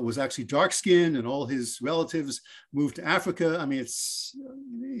Ham was actually dark-skinned, and all his relatives moved to Africa. I mean, it's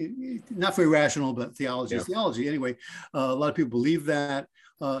not very rational, but theology is theology. Anyway, a lot of people believe that.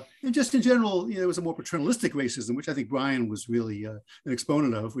 And just in general, there was a more paternalistic racism, which I think Brian was really an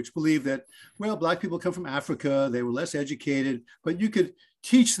exponent of, which believed that, well, Black people come from Africa, they were less educated, but you could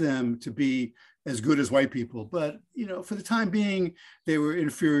teach them to be as good as white people. But, for the time being, they were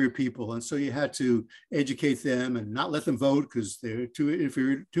inferior people. And so you had to educate them and not let them vote because they're too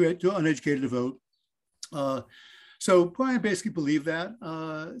inferior, too uneducated to vote. So Brian basically believed that.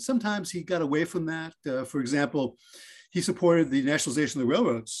 Sometimes he got away from that. For example, he supported the nationalization of the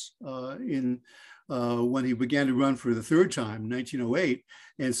railroads when he began to run for the third time in 1908.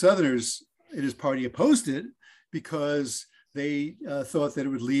 And Southerners in his party opposed it because they thought that it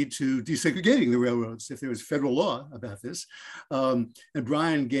would lead to desegregating the railroads if there was federal law about this. And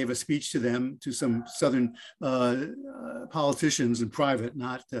Brian gave a speech to them, to some Southern politicians in private,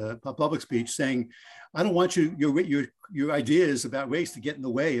 not a public speech, saying, I don't want your ideas about race to get in the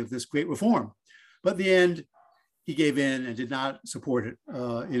way of this great reform. But in the end, he gave in and did not support it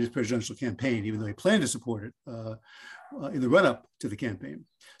in his presidential campaign, even though he planned to support it in the run-up to the campaign.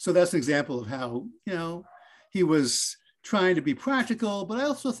 So that's an example of how, he was trying to be practical, but I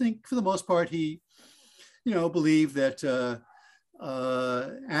also think for the most part, he, believed that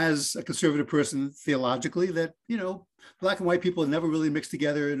as a conservative person theologically, that, Black and white people never really mixed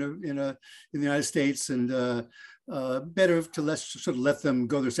together in the United States, and better to let them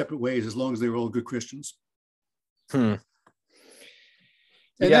go their separate ways as long as they were all good Christians. And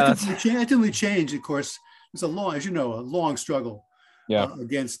that didn't really change, of course. It's a long struggle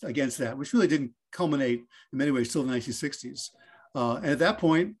against that, which really didn't culminate in many ways till the 1960s. And at that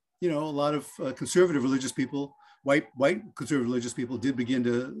point, a lot of conservative religious people, white conservative religious people, did begin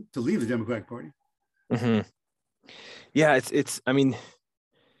to leave the Democratic Party. Mm-hmm. Yeah, it's. I mean,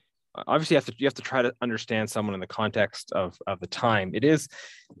 obviously, you have to try to understand someone in the context of the time. It is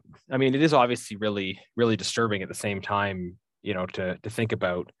obviously really, really disturbing at the same time, to think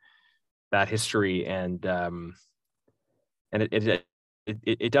about that history, and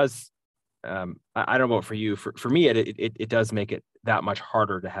it does. I don't know about for you. For me, it does make it that much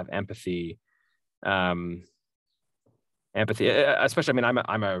harder to have empathy. Empathy, especially. I mean,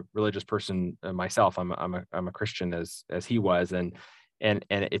 I'm a religious person myself. I'm a Christian as he was, and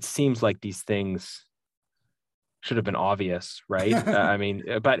it seems like these things should have been obvious, right? I mean,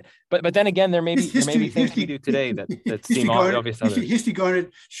 but then again, there may be things we do today that seem obvious. History,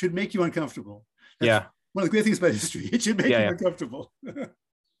 Garnet, should make you uncomfortable. That's one of the great things about history. It should make you uncomfortable.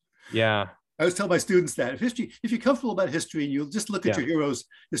 I always tell my students that if you're comfortable about history and you'll just look at your heroes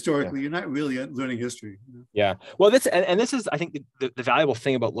historically, you're not really learning history. Yeah. Well, this is, I think, the valuable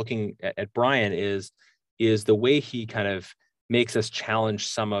thing about looking at Brian is the way he kind of makes us challenge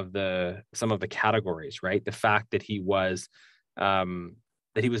some of the categories, right? The fact that he was in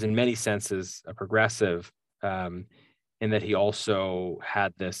many senses a progressive, and that he also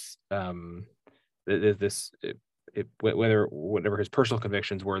had this whatever his personal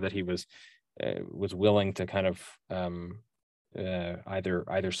convictions were, that he was willing to kind of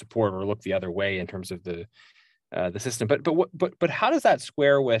either support or look the other way in terms of the system. But how does that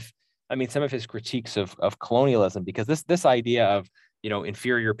square with, I mean, some of his critiques of colonialism? Because this idea of,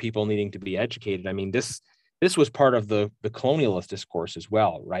 inferior people needing to be educated, I mean, this was part of the colonialist discourse as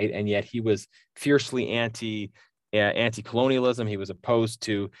well, right? And yet he was fiercely anti-colonialism. He was opposed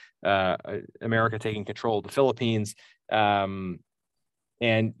to America taking control of the Philippines, and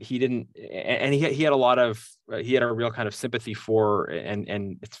he had a real kind of sympathy for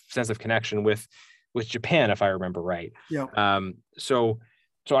and sense of connection with Japan, if I remember right. Yeah. So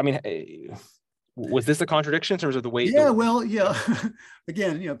I mean, was this a contradiction in terms of the way? Yeah. Well, yeah.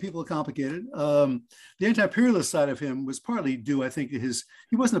 Again, people are complicated. The anti-imperialist side of him was partly due, I think, to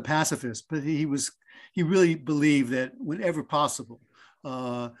he wasn't a pacifist, but he really believed that whenever possible,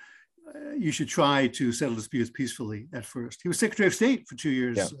 you should try to settle disputes peacefully at first. He was Secretary of State for 2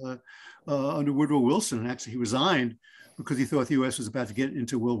 years under Woodrow Wilson, and actually he resigned because he thought the U.S. was about to get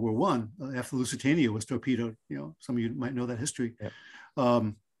into World War I after Lusitania was torpedoed. Some of you might know that history.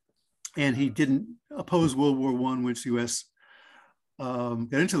 And he didn't oppose World War I, which the U.S.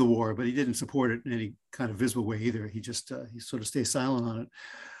 got into the war, but he didn't support it in any kind of visible way either. He just he sort of stays silent on it.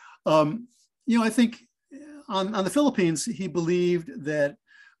 I think on the Philippines, he believed that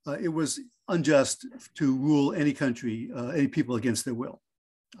it was unjust to rule any country, any people against their will.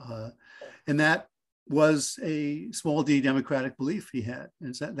 And that was a small d democratic belief he had.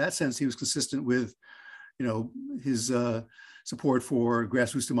 And in that sense, he was consistent with, his support for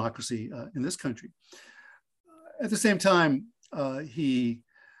grassroots democracy in this country. At the same time, he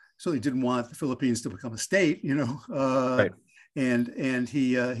certainly didn't want the Philippines to become a state, Right. And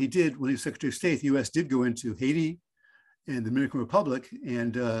he did, when he was Secretary of State, the U.S. did go into Haiti and the Dominican Republic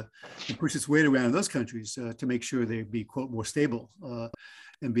and push its weight around in those countries to make sure they'd be, quote, more stable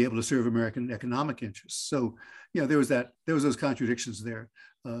and be able to serve American economic interests. So, there was those contradictions there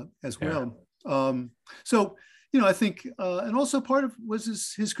as well. I think, and also part of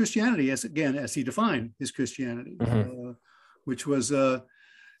was his Christianity, as he defined his Christianity, which was, turn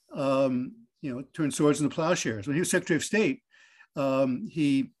swords into plowshares. When he was Secretary of State,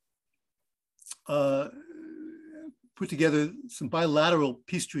 he put together some bilateral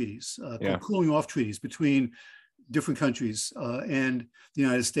peace treaties, called cooling off treaties between different countries and the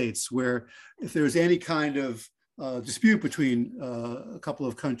United States, where if there was any kind of dispute between a couple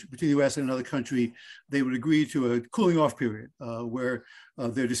of countries, between the U.S. and another country, they would agree to a cooling off period where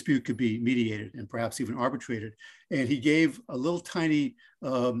their dispute could be mediated and perhaps even arbitrated. And he gave a little tiny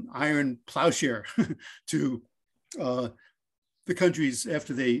iron plowshare to the countries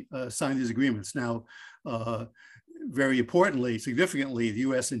after they signed these agreements. Now, very importantly, significantly, the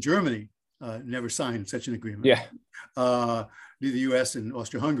U.S. and Germany never signed such an agreement. Yeah. Neither the U.S. and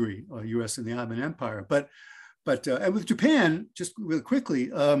Austria-Hungary or U.S. and the Ottoman Empire. But and with Japan, just really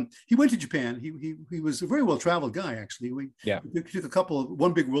quickly, he went to Japan. He was a very well-traveled guy, actually. He took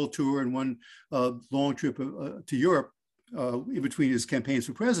one big world tour and one long trip to Europe in between his campaigns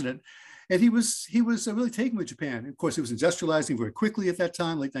for president. And he was really taken with Japan. Of course, it was industrializing very quickly at that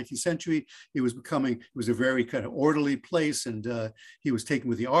time, late 19th century. It was a very kind of orderly place, and he was taken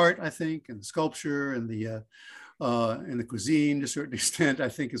with the art, I think, and the sculpture and the cuisine to a certain extent, I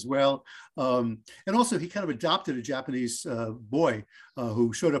think, as well. And also, he kind of adopted a Japanese boy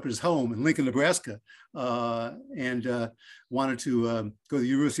who showed up at his home in Lincoln, Nebraska, and wanted to go to the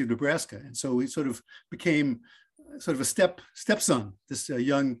University of Nebraska. And so he sort of became sort of a stepson, this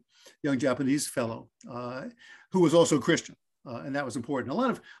young Japanese fellow who was also Christian, and that was important. A lot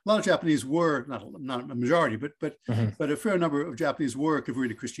of Japanese were not a majority, but a fair number of Japanese were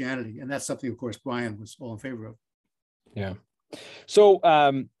converted to Christianity, and that's something, of course, Brian was all in favor of. Yeah. So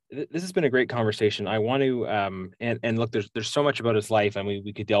this has been a great conversation. I want to and look, there's so much about his life, and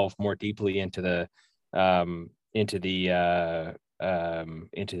we could delve more deeply into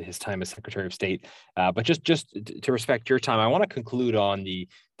his time as Secretary of State. But just to respect your time, I want to conclude on the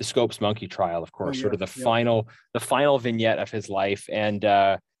Scopes monkey trial, of course, sort of the final vignette of his life, and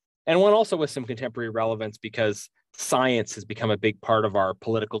one also with some contemporary relevance, because science has become a big part of our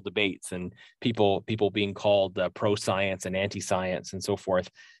political debates, and people being called pro-science and anti-science and so forth.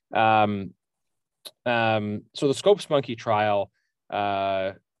 So the Scopes monkey trial,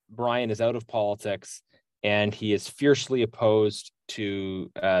 Brian is out of politics, and he is fiercely opposed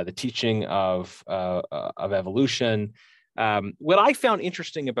to the teaching of evolution. What I found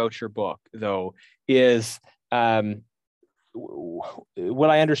interesting about your book, though, is what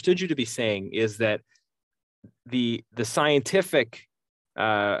I understood you to be saying is that the scientific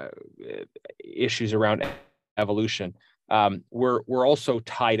issues around evolution were also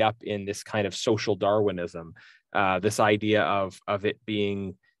tied up in this kind of social Darwinism, this idea of it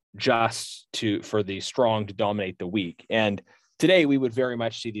being just for the strong to dominate the weak. And today we would very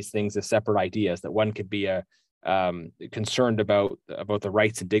much see these things as separate ideas, that one could be concerned about the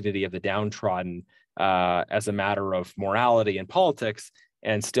rights and dignity of the downtrodden as a matter of morality and politics,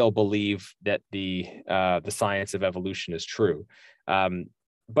 and still believe that the science of evolution is true.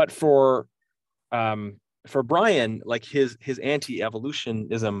 But for Brian, like his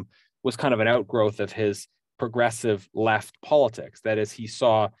anti-evolutionism was kind of an outgrowth of his progressive left politics. That is, he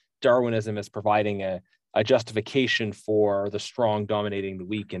saw Darwinism as providing a justification for the strong dominating the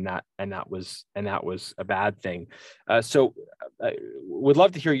weak, and that was a bad thing. So I would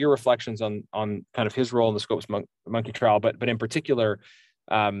love to hear your reflections on kind of his role in the Scopes monkey trial, but in particular,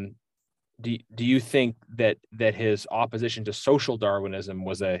 do you think that his opposition to social Darwinism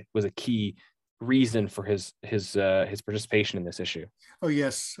was a key reason for his participation in this issue? Oh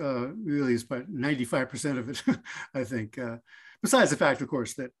yes, really is about 95% of it, I think. Besides the fact, of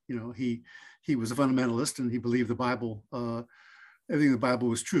course, that he was a fundamentalist and he believed the Bible, everything in the Bible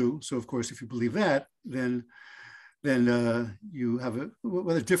was true. So of course, if you believe that, then then you have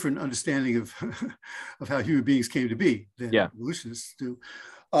a different understanding of of how human beings came to be than evolutionists do.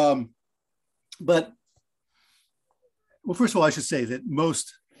 But well, first of all, I should say that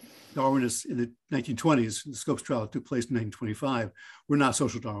most Darwinists in the 1920s, the Scopes trial took place in 1925, were not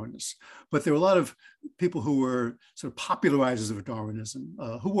social Darwinists. But there were a lot of people who were sort of popularizers of Darwinism,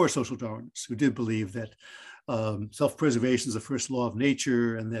 who were social Darwinists, who did believe that self-preservation is the first law of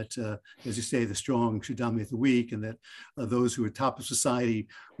nature, and that, as you say, the strong should dominate the weak, and that those who were top of society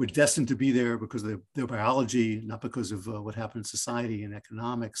were destined to be there because of their biology, not because of what happened in society and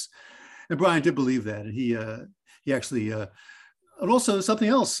economics. And Brian did believe that, and he actually and also something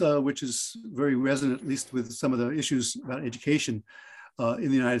else, which is very resonant, at least with some of the issues about education in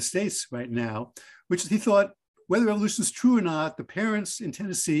the United States right now, which is he thought, whether evolution is true or not, the parents in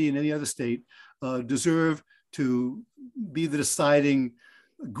Tennessee and any other state deserve to be the deciding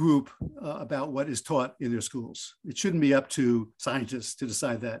group about what is taught in their schools. It shouldn't be up to scientists to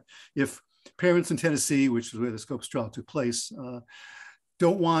decide that. If parents in Tennessee, which is where the Scopes trial took place,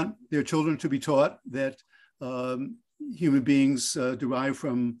 don't want their children to be taught that human beings derive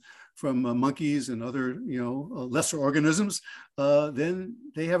from monkeys and other, lesser organisms, then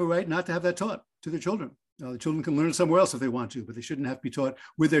they have a right not to have that taught to their children. The children can learn somewhere else if they want to, but they shouldn't have to be taught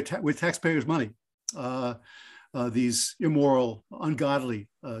with with taxpayers' money these immoral, ungodly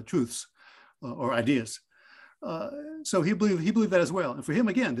truths or ideas. So he believed that as well. And for him,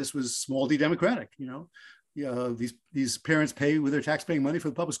 again, this was small d democratic. These parents pay with their tax-paying money for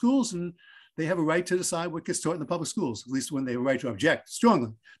the public schools, and they have a right to decide what gets taught in the public schools, at least when they have a right to object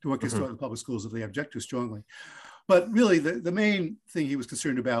strongly to what gets taught in the public schools if they object too strongly. But really, the main thing he was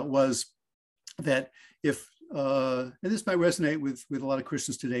concerned about was that if, and this might resonate with a lot of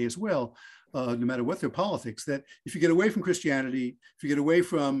Christians today as well, no matter what their politics, that if you get away from Christianity, if you get away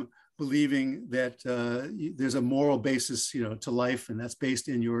from believing that there's a moral basis, to life, and that's based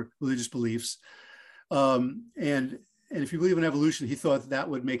in your religious beliefs, and if you believe in evolution, he thought that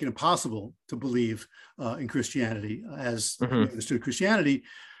would make it impossible to believe in Christianity as he understood Christianity,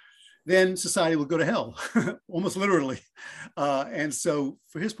 then society will go to hell, almost literally. And so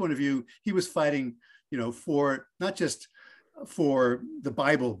for his point of view, he was fighting, for not just for the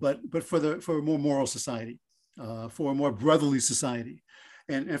Bible, but for a more moral society, for a more brotherly society.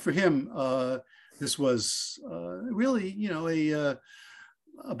 And for him, this was really,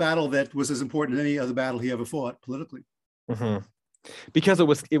 a battle that was as important as any other battle he ever fought politically. Because it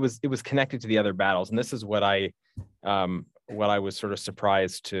was connected to the other battles, and this is what I was sort of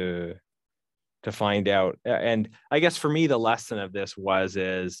surprised to find out. And I guess for me, the lesson of this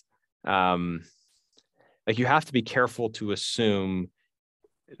is like, you have to be careful to assume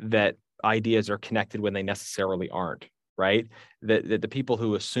that ideas are connected when they necessarily aren't, right? That the people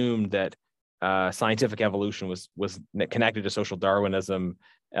who assumed that scientific evolution was connected to social Darwinism,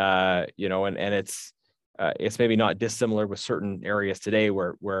 and it's maybe not dissimilar with certain areas today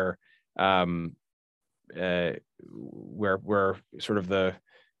where sort of the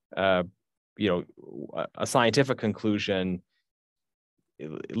a scientific conclusion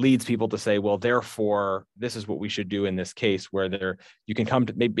leads people to say, well, therefore this is what we should do in this case, where you can come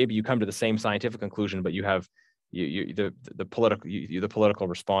to maybe you come to the same scientific conclusion, but you have the political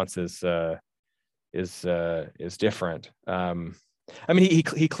response is different. I mean,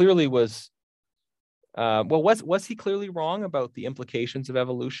 he clearly was. Was he clearly wrong about the implications of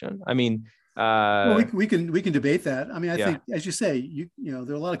evolution? I mean, well, we can debate that. I mean, I think, as you say, there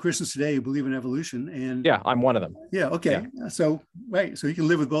are a lot of Christians today who believe in evolution, and I'm one of them. Yeah. Okay. Yeah. So you can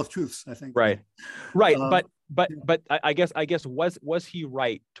live with both truths, I think. Right. But I guess was he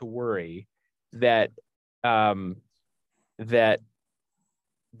right to worry that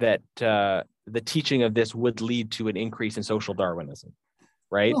the teaching of this would lead to an increase in social Darwinism?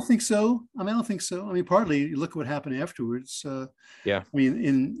 Right. I don't think so. I don't think so. I mean, partly you look at what happened afterwards. I mean,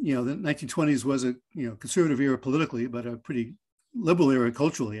 in the 1920s was a conservative era politically, but a pretty liberal era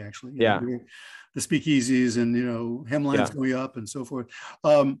culturally, actually. Yeah. The speakeasies and hemlines going up and so forth.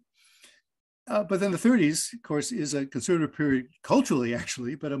 But then the 30s, of course, is a conservative period culturally,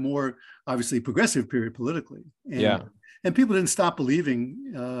 actually, but a more obviously progressive period politically. And people didn't stop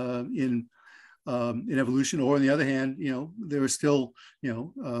believing in evolution, or on the other hand, there were still,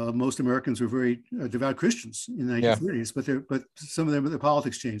 most Americans were very devout Christians in the 1930s, but some of them, the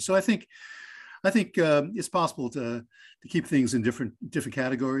politics changed. So I think it's possible to keep things in different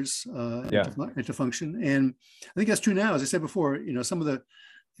categories and to function. And I think that's true now. As I said before, some of the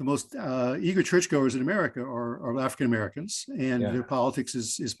most eager churchgoers in America are African Americans, and their politics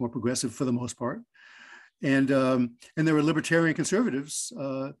is more progressive for the most part. And there were libertarian conservatives,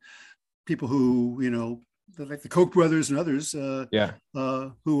 people who like the Koch brothers and others,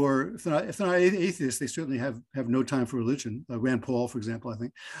 who are, if they're not atheists, they certainly have no time for religion. Rand Paul, for example, I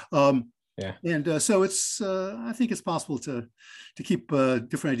think. And so it's, I think it's possible to keep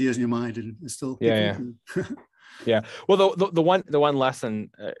different ideas in your mind and still. Yeah. Well, the one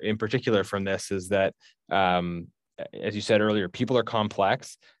lesson in particular from this is that, as you said earlier, people are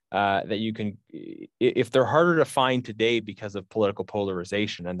complex. That you can, if they're harder to find today because of political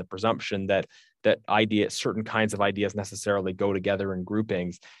polarization and the presumption that certain kinds of ideas necessarily go together in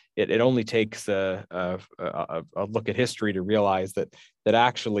groupings, it only takes a look at history to realize that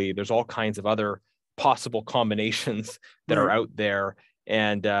actually there's all kinds of other possible combinations that are out there.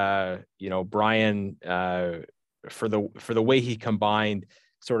 And Brian, for the way he combined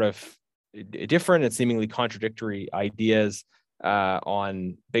sort of different and seemingly contradictory ideas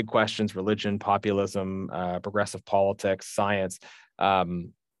on big questions, religion, populism, progressive politics, science,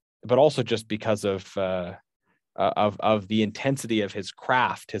 but also just because of the intensity of his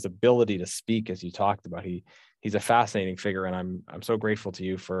craft, his ability to speak, as you talked about. He's a fascinating figure, and I'm so grateful to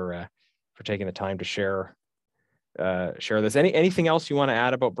you for taking the time to share this. Anything else you want to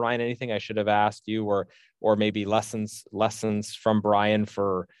add about Brian? Anything I should have asked you, or maybe lessons from Brian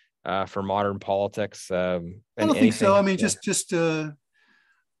for modern politics? I don't think so. I mean, just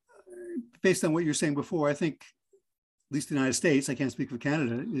based on what you're saying before, I think at least the United States, I can't speak for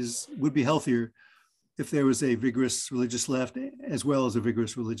Canada, would be healthier if there was a vigorous religious left as well as a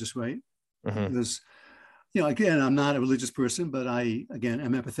vigorous religious right. Mm-hmm. Because, again, I'm not a religious person, but I'm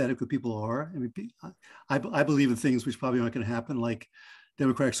empathetic with people who are. I mean, I believe in things which probably aren't going to happen, like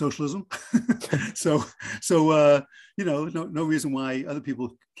democratic socialism. So no reason why other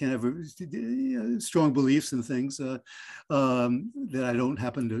people can't have strong beliefs and things that I don't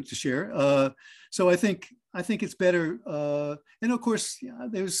happen to share. So I think it's better. And of course,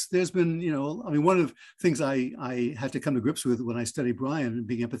 there's been, one of the things I had to come to grips with when I studied Brian and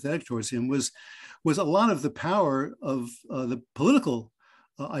being empathetic towards him was a lot of the power of the political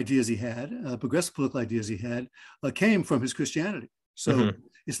ideas he had, progressive political ideas he had, came from his Christianity. So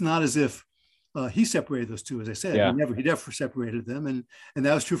it's not as if he separated those two, as I said. He never separated them, and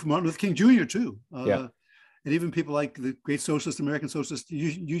that was true for Martin Luther King Jr. too. And even people like the great American socialist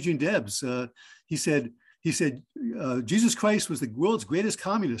Eugene Debs. He said Jesus Christ was the world's greatest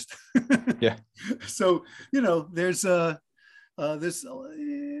communist. So there's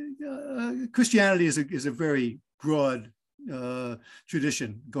Christianity is a very broad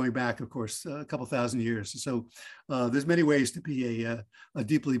tradition going back, of course, a couple thousand years. So there's many ways to be a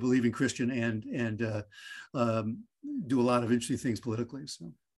deeply believing Christian and do a lot of interesting things politically.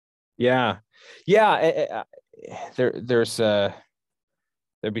 So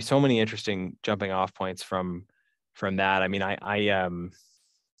there'd be so many interesting jumping off points from that. I mean, I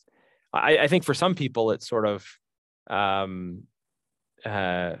think for some people it's sort of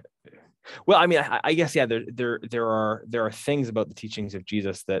well, I mean, I guess, there are things about the teachings of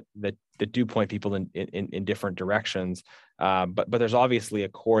Jesus that do point people in different directions. But there's obviously a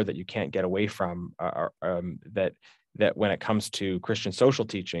core that you can't get away from, that when it comes to Christian social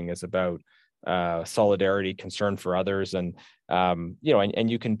teaching is about solidarity, concern for others. And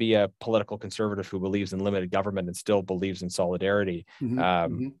you can be a political conservative who believes in limited government and still believes in solidarity.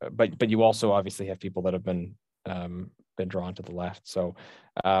 But you also obviously have people that have been drawn to the left. So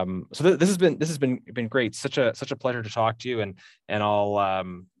this has been great. Such a pleasure to talk to you, and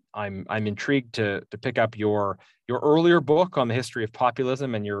I'm intrigued to pick up your earlier book on the history of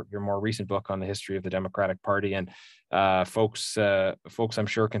populism and your more recent book on the history of the Democratic Party. And folks I'm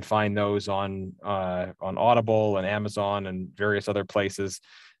sure can find those on Audible and Amazon and various other places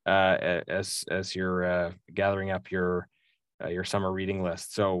as you're gathering up your summer reading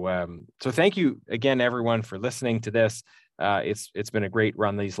list. So thank you again, everyone, for listening to this. It's been a great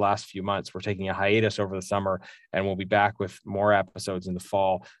run these last few months. We're taking a hiatus over the summer, and we'll be back with more episodes in the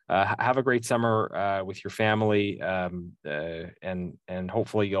fall. Have a great summer with your family, and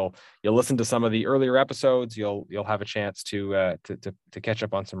hopefully you'll listen to some of the earlier episodes. You'll have a chance to catch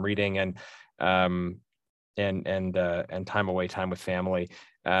up on some reading and time with family.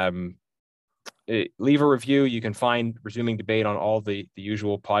 Leave a review. You can find Resuming Debate on all the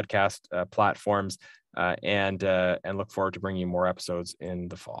usual podcast platforms, and look forward to bringing you more episodes in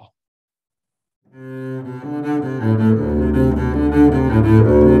the fall.